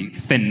typically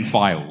thin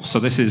files. So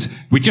this is,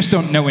 we just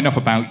don't know enough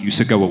about you,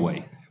 so go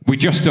away. We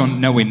just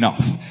don't know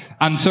enough.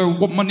 And so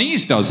what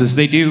Monese does is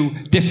they do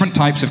different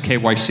types of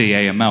KYC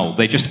AML.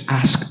 They just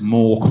ask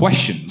more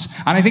questions.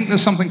 And I think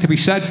there's something to be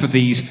said for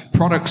these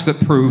products that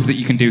prove that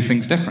you can do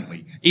things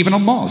differently, even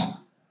on Mars.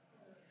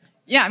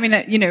 Yeah, I'm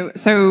a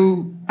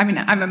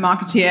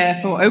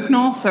marketeer for Oak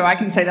North, so I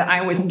can say that I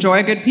always enjoy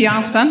a good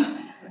PR stunt.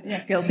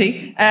 Yeah,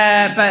 guilty.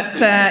 I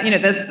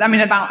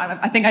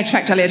think I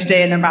checked earlier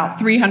today, and there are about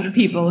 300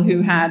 people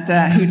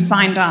who'd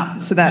signed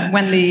up so that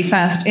when the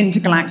first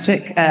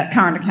intergalactic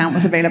current account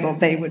was available,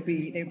 they would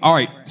be. All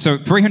right, so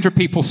 300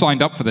 people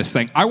signed up for this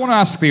thing. I want to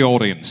ask the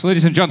audience,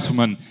 ladies and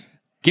gentlemen,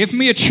 give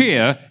me a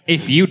cheer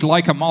if you'd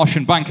like a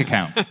Martian bank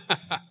account.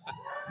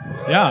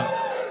 Yeah.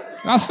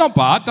 That's not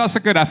bad. That's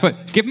a good effort.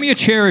 Give me a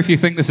cheer if you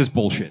think this is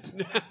bullshit.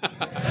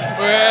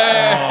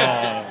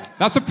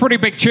 That's a pretty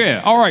big cheer.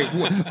 All right,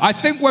 I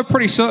think we're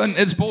pretty certain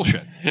it's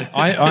bullshit.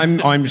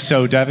 I'm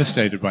so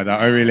devastated by that.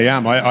 I really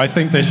am. I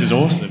think this is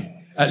awesome.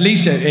 At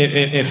least,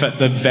 if at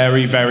the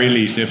very, very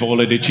least, if all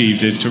it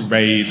achieves is to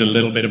raise a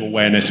little bit of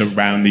awareness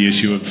around the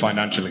issue of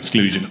financial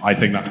exclusion, I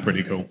think that's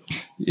pretty cool.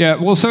 Yeah,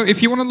 well, so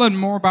if you want to learn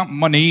more about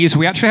Monese,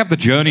 we actually have the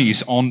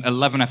journeys on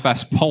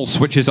 11FS Pulse,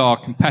 which is our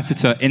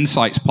competitor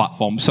insights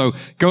platform. So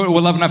go to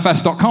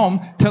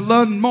 11fs.com to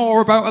learn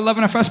more about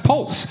 11FS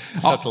Pulse.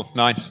 Subtle,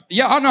 nice.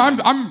 Yeah, I know,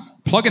 I'm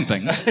plugging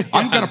things.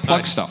 I'm going to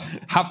plug stuff.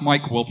 Have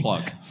Mike will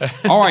plug.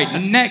 All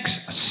right,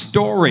 next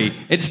story.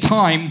 It's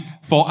time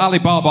for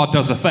Alibaba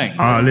Does a Thing.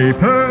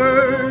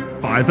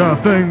 Alipay buys a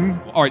thing.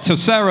 All right, so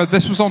Sarah,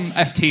 this was on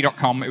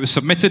ft.com. It was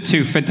submitted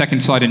to Fintech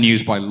Insider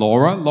News by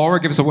Laura.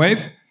 Laura, give us a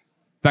wave.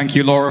 Thank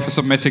you, Laura, for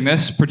submitting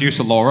this.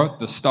 Producer Laura,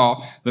 the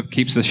star that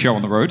keeps this show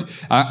on the road.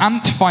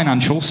 Ant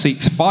Financial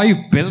seeks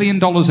 $5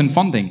 billion in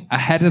funding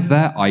ahead of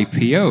their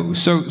IPO.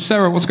 So,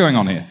 Sarah, what's going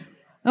on here?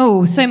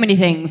 Oh, so many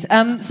things.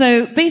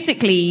 So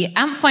basically,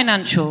 Ant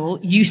Financial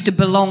used to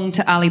belong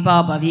to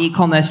Alibaba, the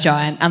e-commerce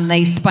giant, and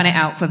they spun it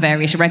out for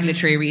various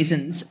regulatory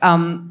reasons.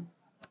 And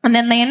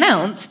then they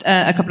announced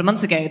a couple of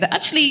months ago that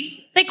actually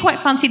they quite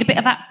fancied a bit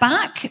of that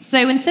back.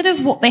 So instead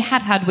of what they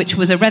had, which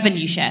was a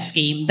revenue share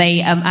scheme, they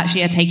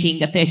actually are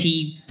taking a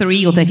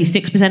 33 or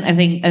 36%, I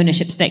think,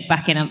 ownership stake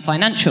back in Ant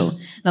Financial.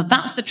 Now,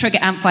 that's the trigger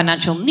Ant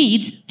Financial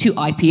needs to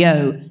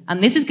IPO.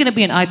 And this is going to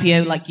be an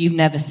IPO like you've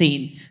never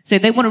seen. So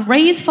they want to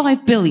raise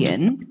 $5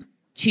 billion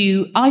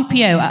to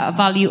IPO at a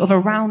value of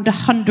around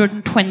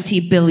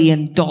 $120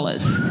 billion.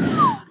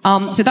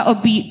 So that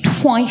would be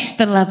twice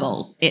the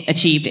level it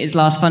achieved its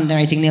last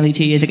fundraising nearly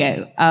 2 years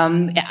ago.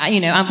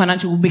 Ant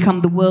Financial will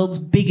become the world's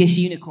biggest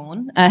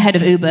unicorn, ahead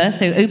of Uber.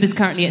 So Uber's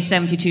currently at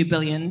 72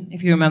 billion,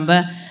 if you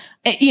remember.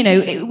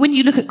 When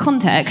you look at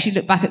context, you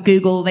look back at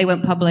Google, they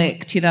went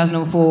public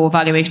 2004,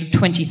 valuation of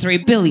 23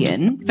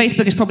 billion.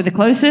 Facebook is probably the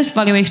closest,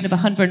 valuation of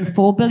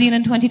 104 billion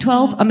in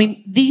 2012. I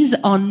mean, these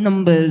are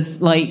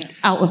numbers like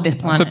out of this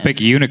planet. That's a big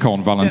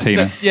unicorn,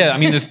 Valentina.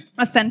 There's...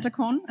 A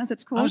centacorn, as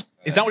it's called.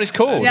 Is that what it's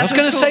called? Yeah, I was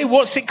going to say,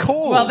 what's it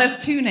called? Well, there's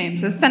two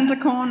names. There's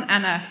centacorn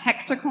and a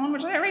hectacorn,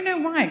 which I don't really know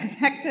why, because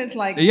hecta is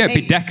like... Yeah, it'd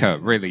be deca,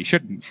 really,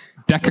 shouldn't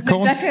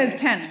Decacorn? Deca is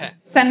 10.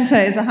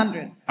 Centa is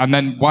 100. And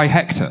then why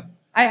Hector?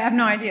 I have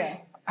no idea.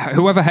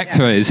 Whoever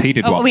Hector is, he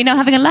did what? Are we now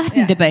having a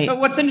Latin debate? But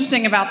what's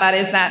interesting about that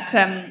is that,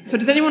 so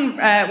does anyone,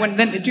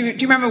 do you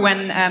remember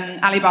when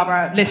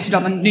Alibaba listed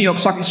on the New York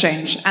Stock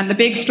Exchange, and the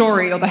big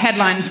story or the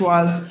headlines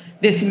was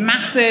this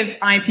massive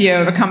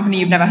IPO of a company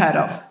you've never heard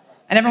of?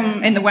 And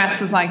everyone in the West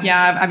was like,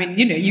 yeah, I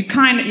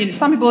mean,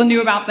 some people knew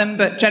about them,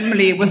 but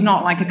generally it was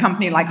not like a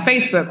company like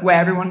Facebook where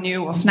everyone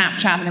knew, or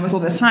Snapchat, and there was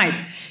all this hype.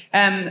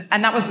 And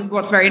that was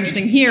what's very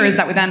interesting here is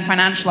that with Ant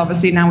Financial,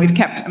 obviously now we've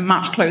kept a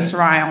much closer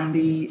eye on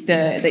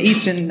the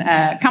Eastern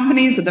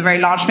companies, the very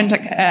large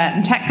fintech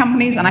and tech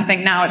companies, and I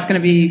think now it's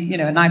going to be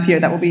an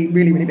IPO that will be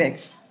really, really big.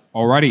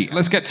 Alrighty,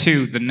 let's get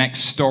to the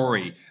next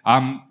story.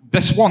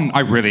 This one I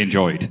really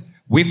enjoyed.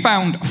 We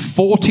found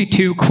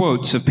 42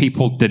 quotes of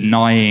people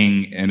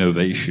denying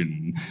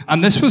innovation.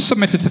 And this was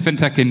submitted to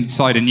Fintech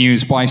Insider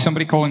News by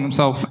somebody calling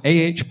themselves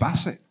A.H.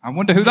 Bassett. I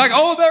wonder who that...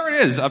 Oh, there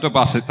it is. Abdul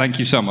Bassett, thank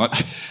you so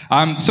much.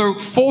 So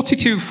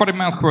 42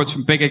 foot-and-mouth quotes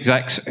from big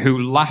execs who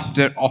laughed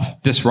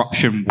off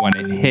disruption when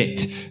it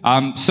hit.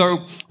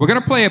 So we're going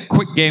to play a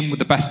quick game with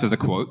the best of the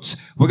quotes.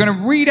 We're going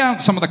to read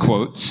out some of the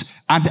quotes,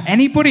 and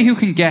anybody who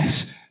can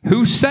guess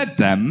who said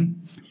them...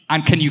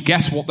 And can you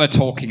guess what they're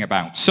talking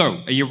about?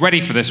 So, are you ready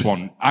for this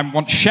one? I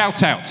want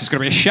shout-outs. There's going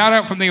to be a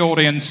shout-out from the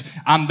audience,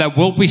 and there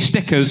will be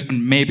stickers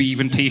and maybe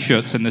even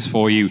T-shirts in this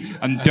for you.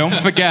 And don't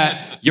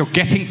forget, you're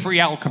getting free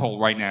alcohol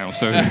right now.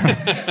 So,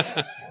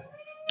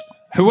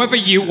 Whoever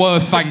you were,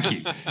 thank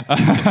you.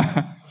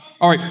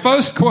 All right,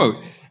 first quote.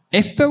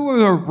 If there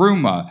were a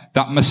rumor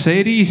that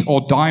Mercedes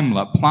or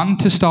Daimler planned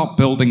to start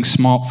building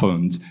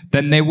smartphones,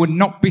 then they would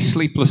not be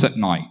sleepless at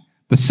night.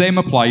 The same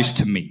applies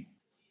to me.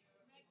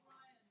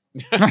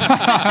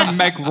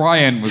 Meg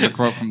Ryan was a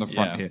quote from the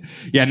front here.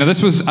 Yeah, no,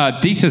 this was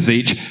Dieter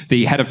Zeech,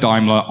 the head of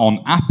Daimler,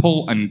 on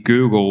Apple and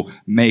Google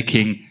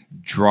making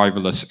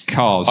driverless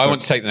cars. I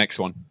want to take the next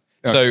one.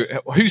 So,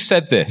 who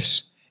said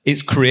this?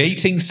 It's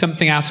creating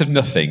something out of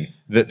nothing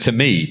that, to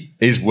me,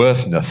 is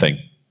worth nothing.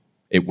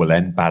 It will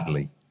end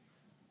badly.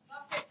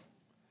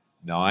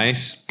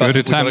 Nice. Good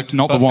attempt,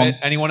 not the one.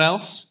 Anyone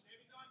else?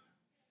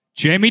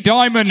 Jamie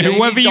Dimon,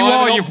 whoever you Dimon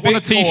are, on you've won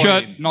a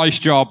T-shirt. Bitcoin. Nice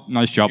job. That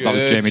was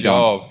Jamie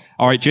Dimon.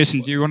 All right,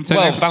 Jason, do you want to take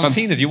the next one?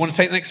 Valentina, do you want to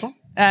take the next one?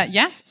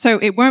 Yes. So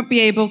it won't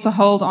be able to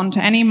hold on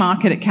to any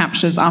market it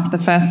captures after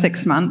the first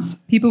 6 months.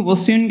 People will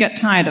soon get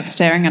tired of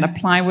staring at a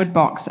plywood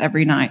box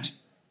every night.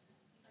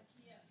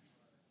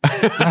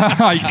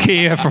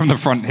 IKEA from the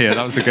front here.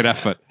 That was a good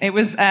effort. It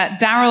was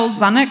Daryl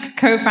Zanuck,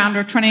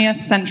 co-founder of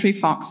 20th Century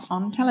Fox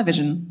on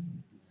television.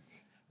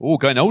 Oh,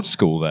 going old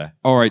school there.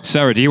 All right,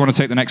 Sarah, do you want to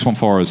take the next one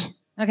for us?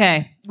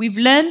 Okay. We've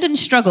learned and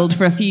struggled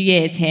for a few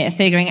years here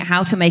figuring out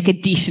how to make a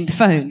decent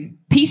phone.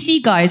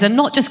 PC guys are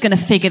not just going to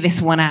figure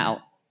this one out.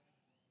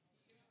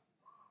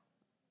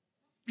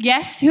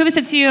 Yes, whoever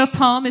said CEO of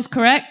Palm is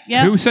correct.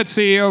 Yeah. Who said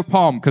CEO of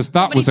Palm? Because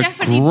that was a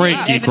great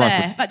geek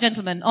reference. That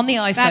gentleman on the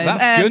iPhone.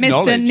 That's good Mr.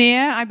 knowledge.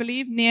 Near, I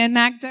believe. Near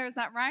Nagda, is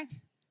that right?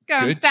 Go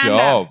and Good stand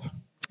job. up.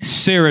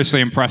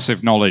 Seriously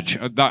impressive knowledge.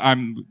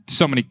 I'm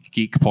so many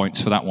geek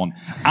points for that one.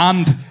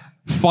 And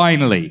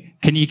finally,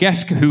 can you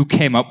guess who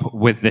came up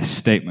with this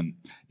statement?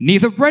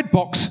 Neither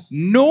Redbox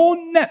nor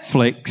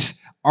Netflix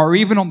are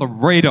even on the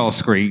radar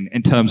screen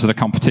in terms of the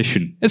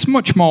competition. It's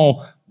much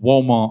more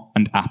Walmart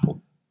and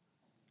Apple.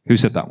 Who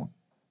said that one?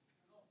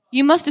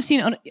 You must have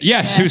seen it on...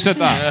 Yes, who said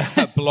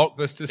that?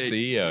 Blockbuster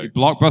CEO.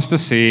 Blockbuster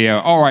CEO.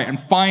 All right, and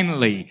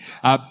finally,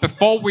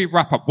 before we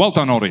wrap up, well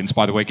done, audience,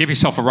 by the way. Give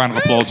yourself a round of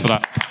applause for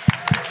that.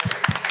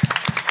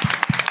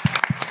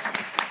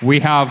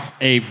 We have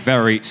a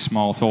very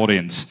smart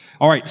audience.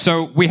 All right,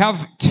 so we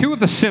have two of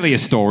the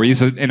silliest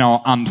stories in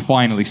our and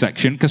finally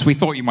section, because we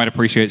thought you might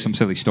appreciate some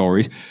silly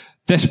stories.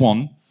 This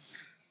one,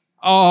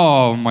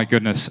 oh my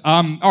goodness.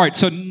 All right,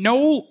 so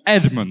Noel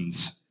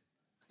Edmonds,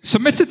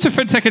 submitted to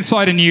Fintech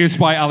Insider News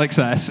by Alex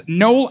S.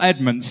 Noel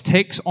Edmonds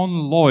takes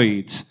on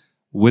Lloyd's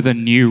with a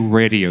new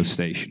radio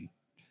station.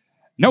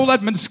 Noel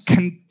Edmonds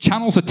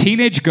channels a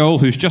teenage girl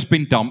who's just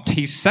been dumped.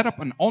 He's set up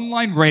an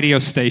online radio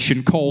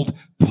station called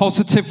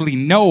Positively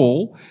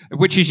Noel,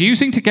 which he's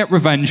using to get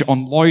revenge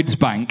on Lloyd's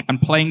Bank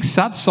and playing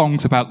sad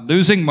songs about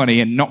losing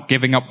money and not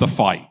giving up the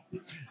fight.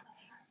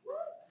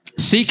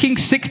 Seeking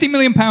 £60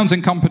 million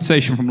in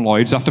compensation from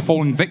Lloyds after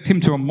falling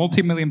victim to a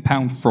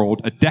multi-million-pound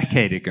fraud a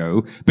decade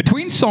ago,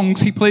 between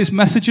songs he plays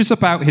messages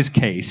about his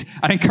case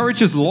and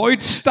encourages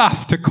Lloyds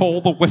staff to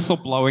call the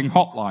whistleblowing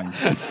hotline.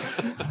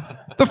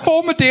 The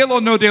former Deal or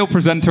No Deal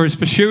presenter is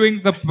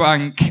pursuing the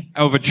bank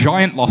over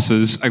giant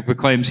losses with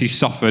claims he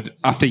suffered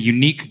after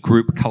Unique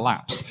Group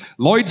collapsed.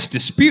 Lloyds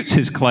disputes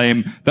his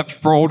claim that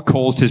fraud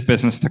caused his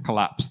business to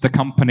collapse. The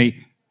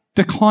company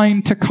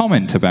declined to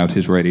comment about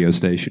his radio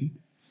station.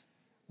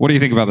 What do you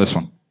think about this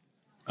one?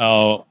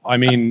 Oh, I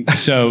mean,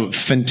 so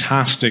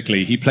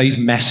fantastically, he plays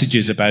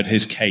messages about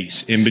his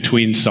case in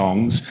between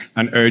songs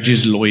and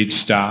urges Lloyd's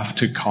staff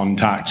to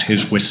contact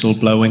his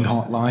whistleblowing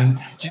hotline.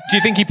 Do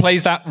you think he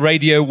plays that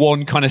Radio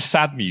 1 kind of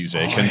sad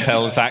music and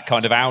tells that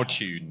kind of our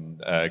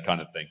tune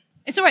kind of thing?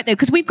 It's all right, though,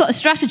 because we've got a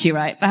strategy,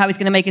 right, for how he's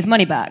going to make his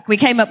money back. We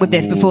came up with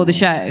this before the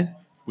show.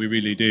 We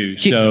really do.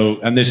 So,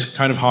 and this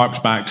kind of harps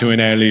back to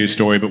an earlier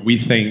story, but we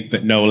think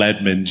that Noel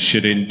Edmonds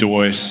should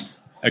endorse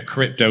a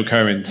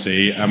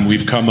cryptocurrency, and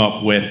we've come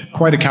up with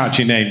quite a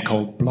catchy name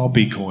called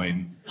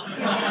Blobbycoin.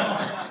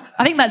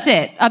 I think that's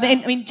it. I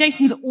mean,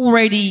 Jason's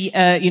already,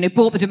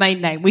 bought the domain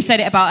name. We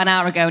said it about an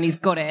hour ago, and he's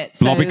got it.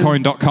 So.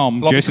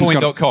 Blobbycoin.com.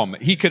 Blobbycoin.com.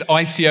 He could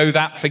ICO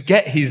that,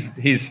 forget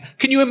his...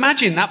 Can you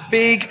imagine that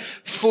big,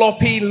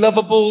 floppy,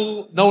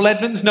 lovable Noel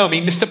Edmonds? No, I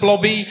mean, Mr.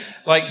 Blobby,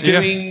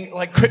 doing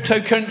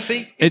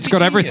cryptocurrency? It's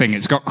got everything.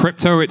 It's got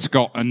crypto. It's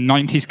got a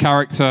 90s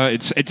character.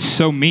 It's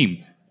so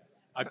meme.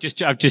 I've just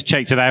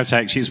checked it out.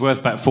 Actually, it's worth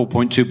about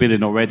 4.2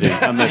 billion already.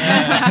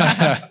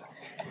 I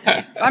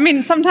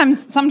mean,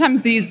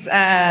 sometimes these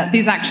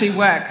actually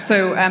work.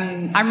 So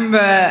I remember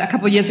a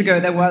couple of years ago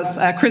there was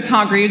Chris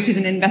Hargreaves. He's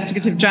an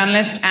investigative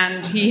journalist,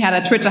 and he had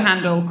a Twitter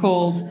handle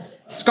called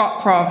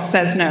Scotprov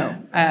Says No.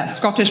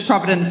 Scottish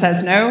Providence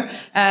Says No.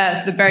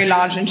 It's the very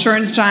large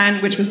insurance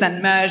giant, which was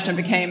then merged and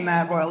became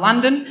Royal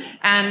London.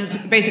 And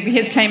basically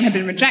his claim had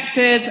been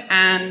rejected,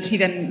 and he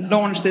then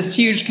launched this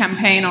huge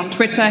campaign on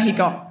Twitter. He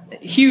got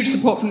huge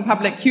support from the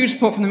public, huge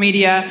support from the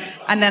media,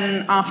 and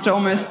then after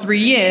almost 3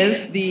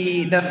 years,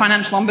 the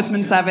Financial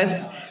Ombudsman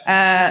Service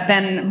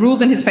then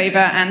ruled in his favour,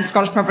 and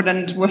Scottish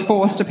Provident were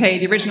forced to pay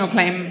the original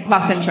claim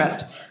plus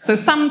interest. So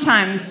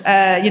sometimes,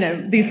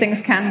 these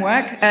things can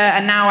work.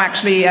 And now,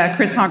 actually,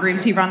 Chris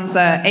Hargreaves, he runs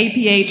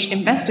APH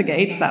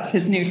Investigates. That's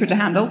his new Twitter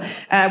handle,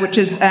 which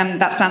is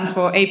that stands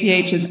for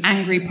APH's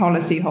Angry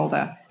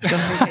Policyholder,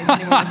 just in case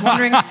anyone is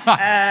wondering.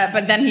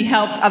 But then he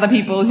helps other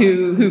people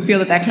who feel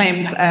that their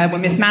claims were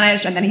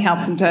mismanaged, and then he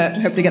helps them to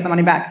hopefully get the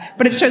money back.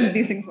 But it shows that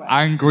these things work.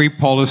 Angry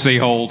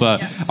policyholder.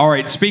 Yeah. All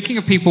right, speaking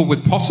of people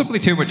with possibly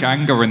too much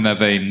anger in their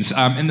veins,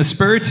 in the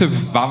spirit of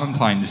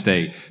Valentine's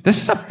Day, this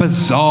is a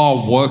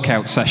bizarre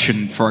workout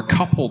session for a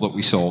couple that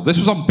we saw. This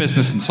was on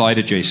Business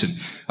Insider, Jason.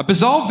 A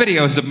bizarre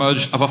video has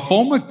emerged of a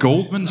former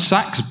Goldman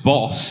Sachs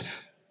boss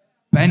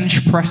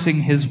bench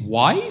pressing his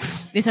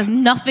wife? This has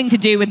nothing to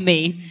do with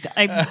me.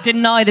 I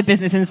deny the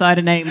Business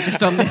Insider name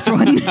just on this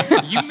one.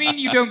 You mean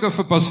you don't go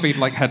for BuzzFeed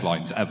like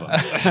headlines ever?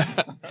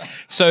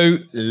 So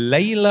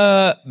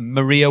Layla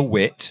Maria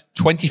Witt,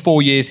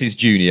 24 years his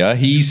junior.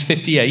 He's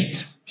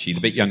 58. She's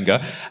a bit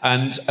younger.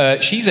 And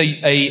she's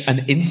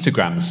an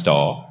Instagram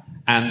star.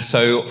 And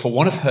so for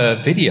one of her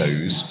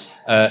videos,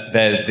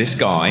 there's this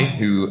guy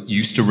who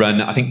used to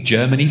run, I think,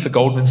 Germany for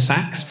Goldman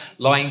Sachs,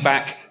 lying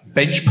back,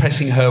 bench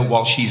pressing her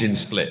while she's in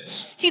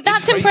splits. See,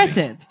 that's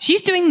impressive.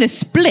 She's doing the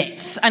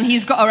splits, and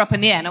he's got her up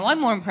in the air. Now, I'm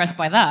more impressed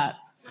by that.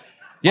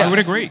 Yeah, I would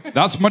agree.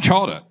 That's much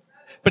harder.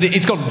 But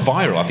it's gone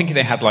viral. I think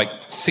they had like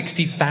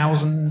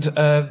 60,000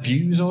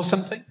 views or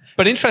something.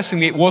 But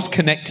interestingly, it was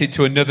connected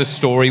to another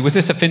story. Was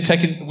this a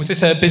Fintech? Was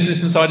this a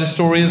Business Insider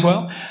story as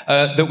well?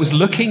 That was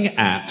looking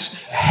at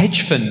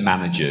hedge fund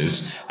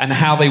managers and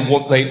how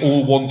they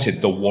all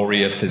wanted the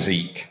warrior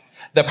physique.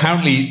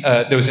 Apparently,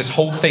 there was this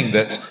whole thing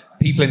that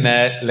people in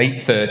their late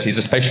 30s,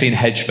 especially in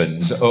hedge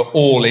funds, are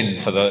all in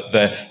for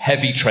the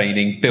heavy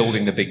training,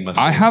 building the big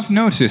muscles. I have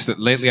noticed that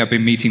lately I've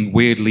been meeting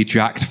weirdly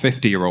jacked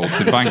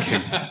 50-year-olds in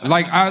banking.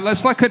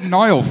 Let's look at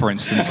Niall, for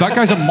instance. That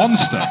guy's a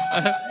monster.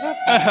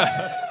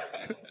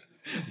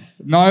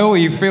 Niall,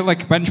 you feel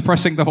like bench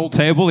pressing the whole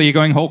table? Are you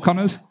going Hulk on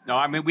us? No,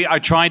 I mean, I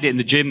tried it in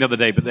the gym the other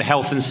day, but the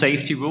health and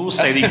safety rules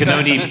say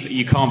that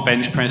you can't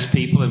bench press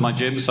people in my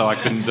gym, so I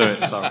couldn't do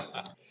it. So.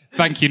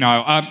 Thank you,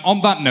 Niall.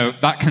 On that note,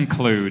 that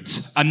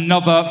concludes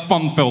another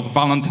fun-filled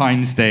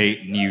Valentine's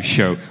Day news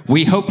show.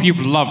 We hope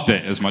you've loved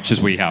it as much as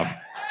we have.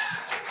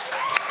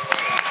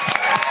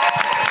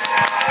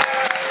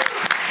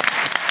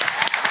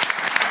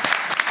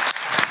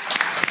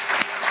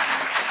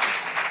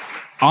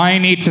 I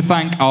need to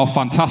thank our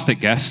fantastic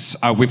guests.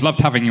 We've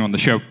loved having you on the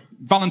show.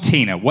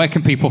 Valentina, where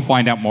can people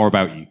find out more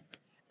about you?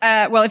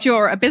 Well, if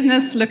you're a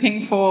business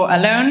looking for a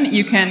loan,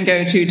 you can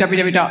go to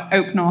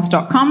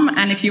www.oaknorth.com.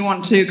 And if you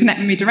want to connect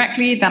with me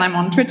directly, then I'm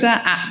on Twitter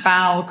at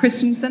Val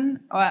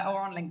Christensen or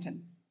on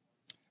LinkedIn.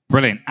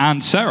 Brilliant.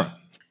 And Sarah?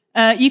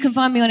 You can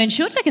find me on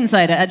InsurTech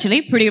Insider,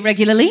 actually, pretty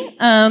regularly.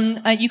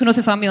 You can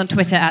also find me on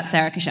Twitter at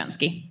Sarah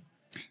Kashansky.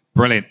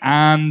 Brilliant.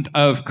 And,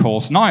 of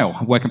course, Niall,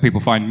 where can people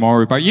find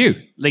more about you?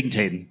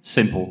 LinkedIn.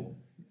 Simple.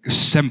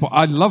 Simple.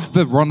 I love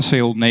the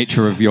Ronseal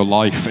nature of your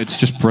life. It's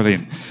just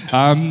brilliant.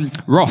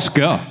 Ross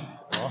Gurr.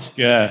 Ross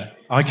Gurr.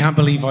 I can't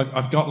believe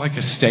I've got like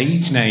a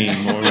stage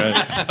name or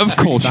a... Of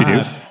course you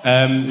do.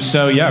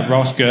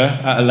 Ross Gurr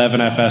at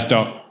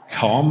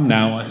 11fs.com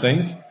now, I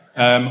think.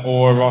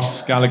 Or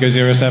Ross Gallagher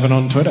 07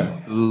 on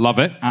Twitter. Love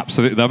it.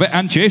 Absolutely love it.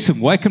 And Jason,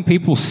 where can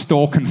people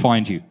stalk and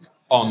find you?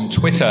 On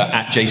Twitter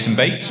at Jason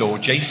Bates or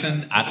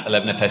Jason at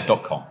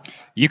 11fs.com.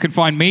 You can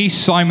find me,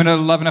 Simon at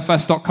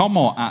 11fs.com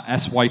or at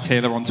SY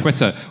Taylor on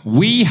Twitter.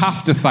 We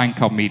have to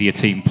thank our media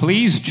team.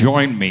 Please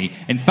join me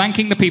in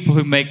thanking the people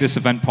who make this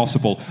event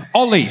possible.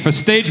 Ollie for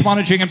stage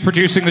managing and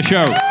producing the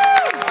show.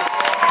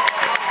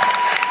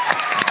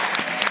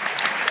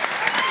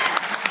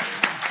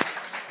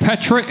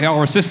 Patrick,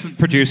 our assistant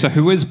producer,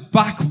 who is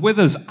back with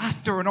us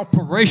after an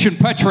operation.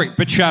 Patrick,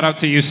 big shout out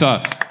to you,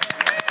 sir.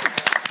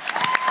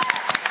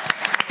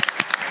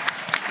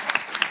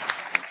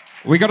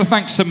 We got to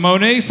thank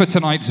Simone for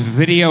tonight's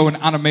video and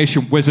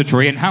animation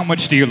wizardry, and how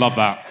much do you love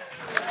that?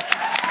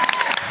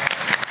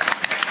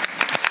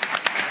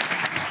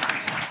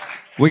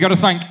 We got to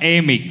thank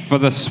Amy for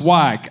the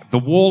swag, the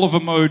wall of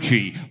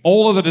emoji,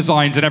 all of the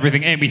designs and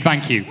everything. Amy,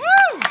 thank you. Woo!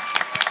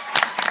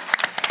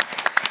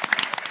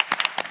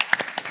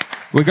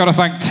 We got to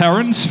thank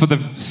Terence for the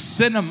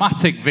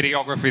cinematic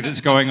videography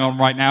that's going on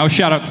right now.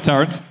 Shout out to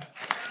Terence.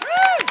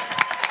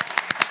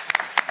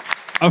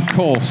 Of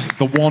course,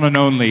 the one and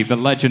only, the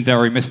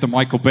legendary Mr.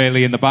 Michael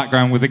Bailey in the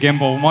background with the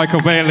gimbal.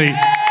 Michael Bailey.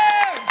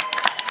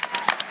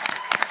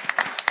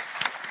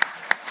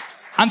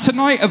 And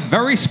tonight, a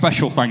very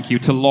special thank you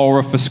to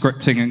Laura for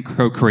scripting and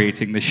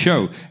co-creating the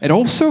show. It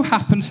also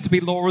happens to be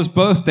Laura's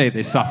birthday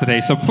this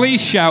Saturday, so please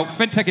shout,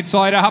 Fintech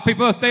Insider, happy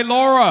birthday,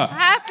 Laura!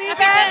 Happy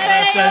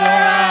birthday,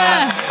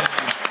 Laura!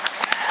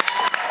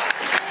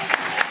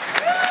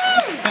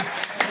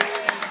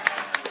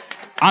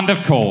 And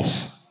of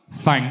course,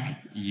 thank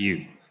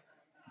you.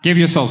 Give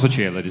yourselves a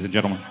cheer, ladies and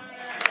gentlemen.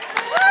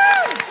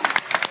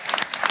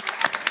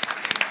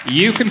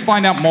 You can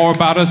find out more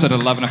about us at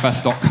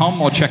 11fs.com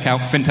or check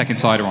out Fintech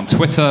Insider on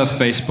Twitter,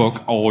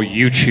 Facebook, or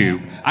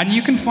YouTube. And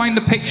you can find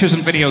the pictures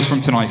and videos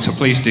from tonight, so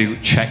please do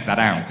check that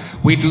out.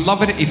 We'd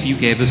love it if you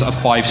gave us a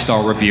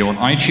 5-star review on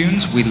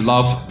iTunes. We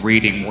love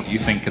reading what you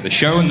think of the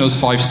show, and those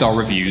 5-star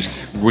reviews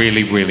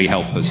really, really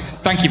help us.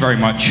 Thank you very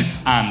much,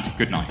 and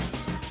good night.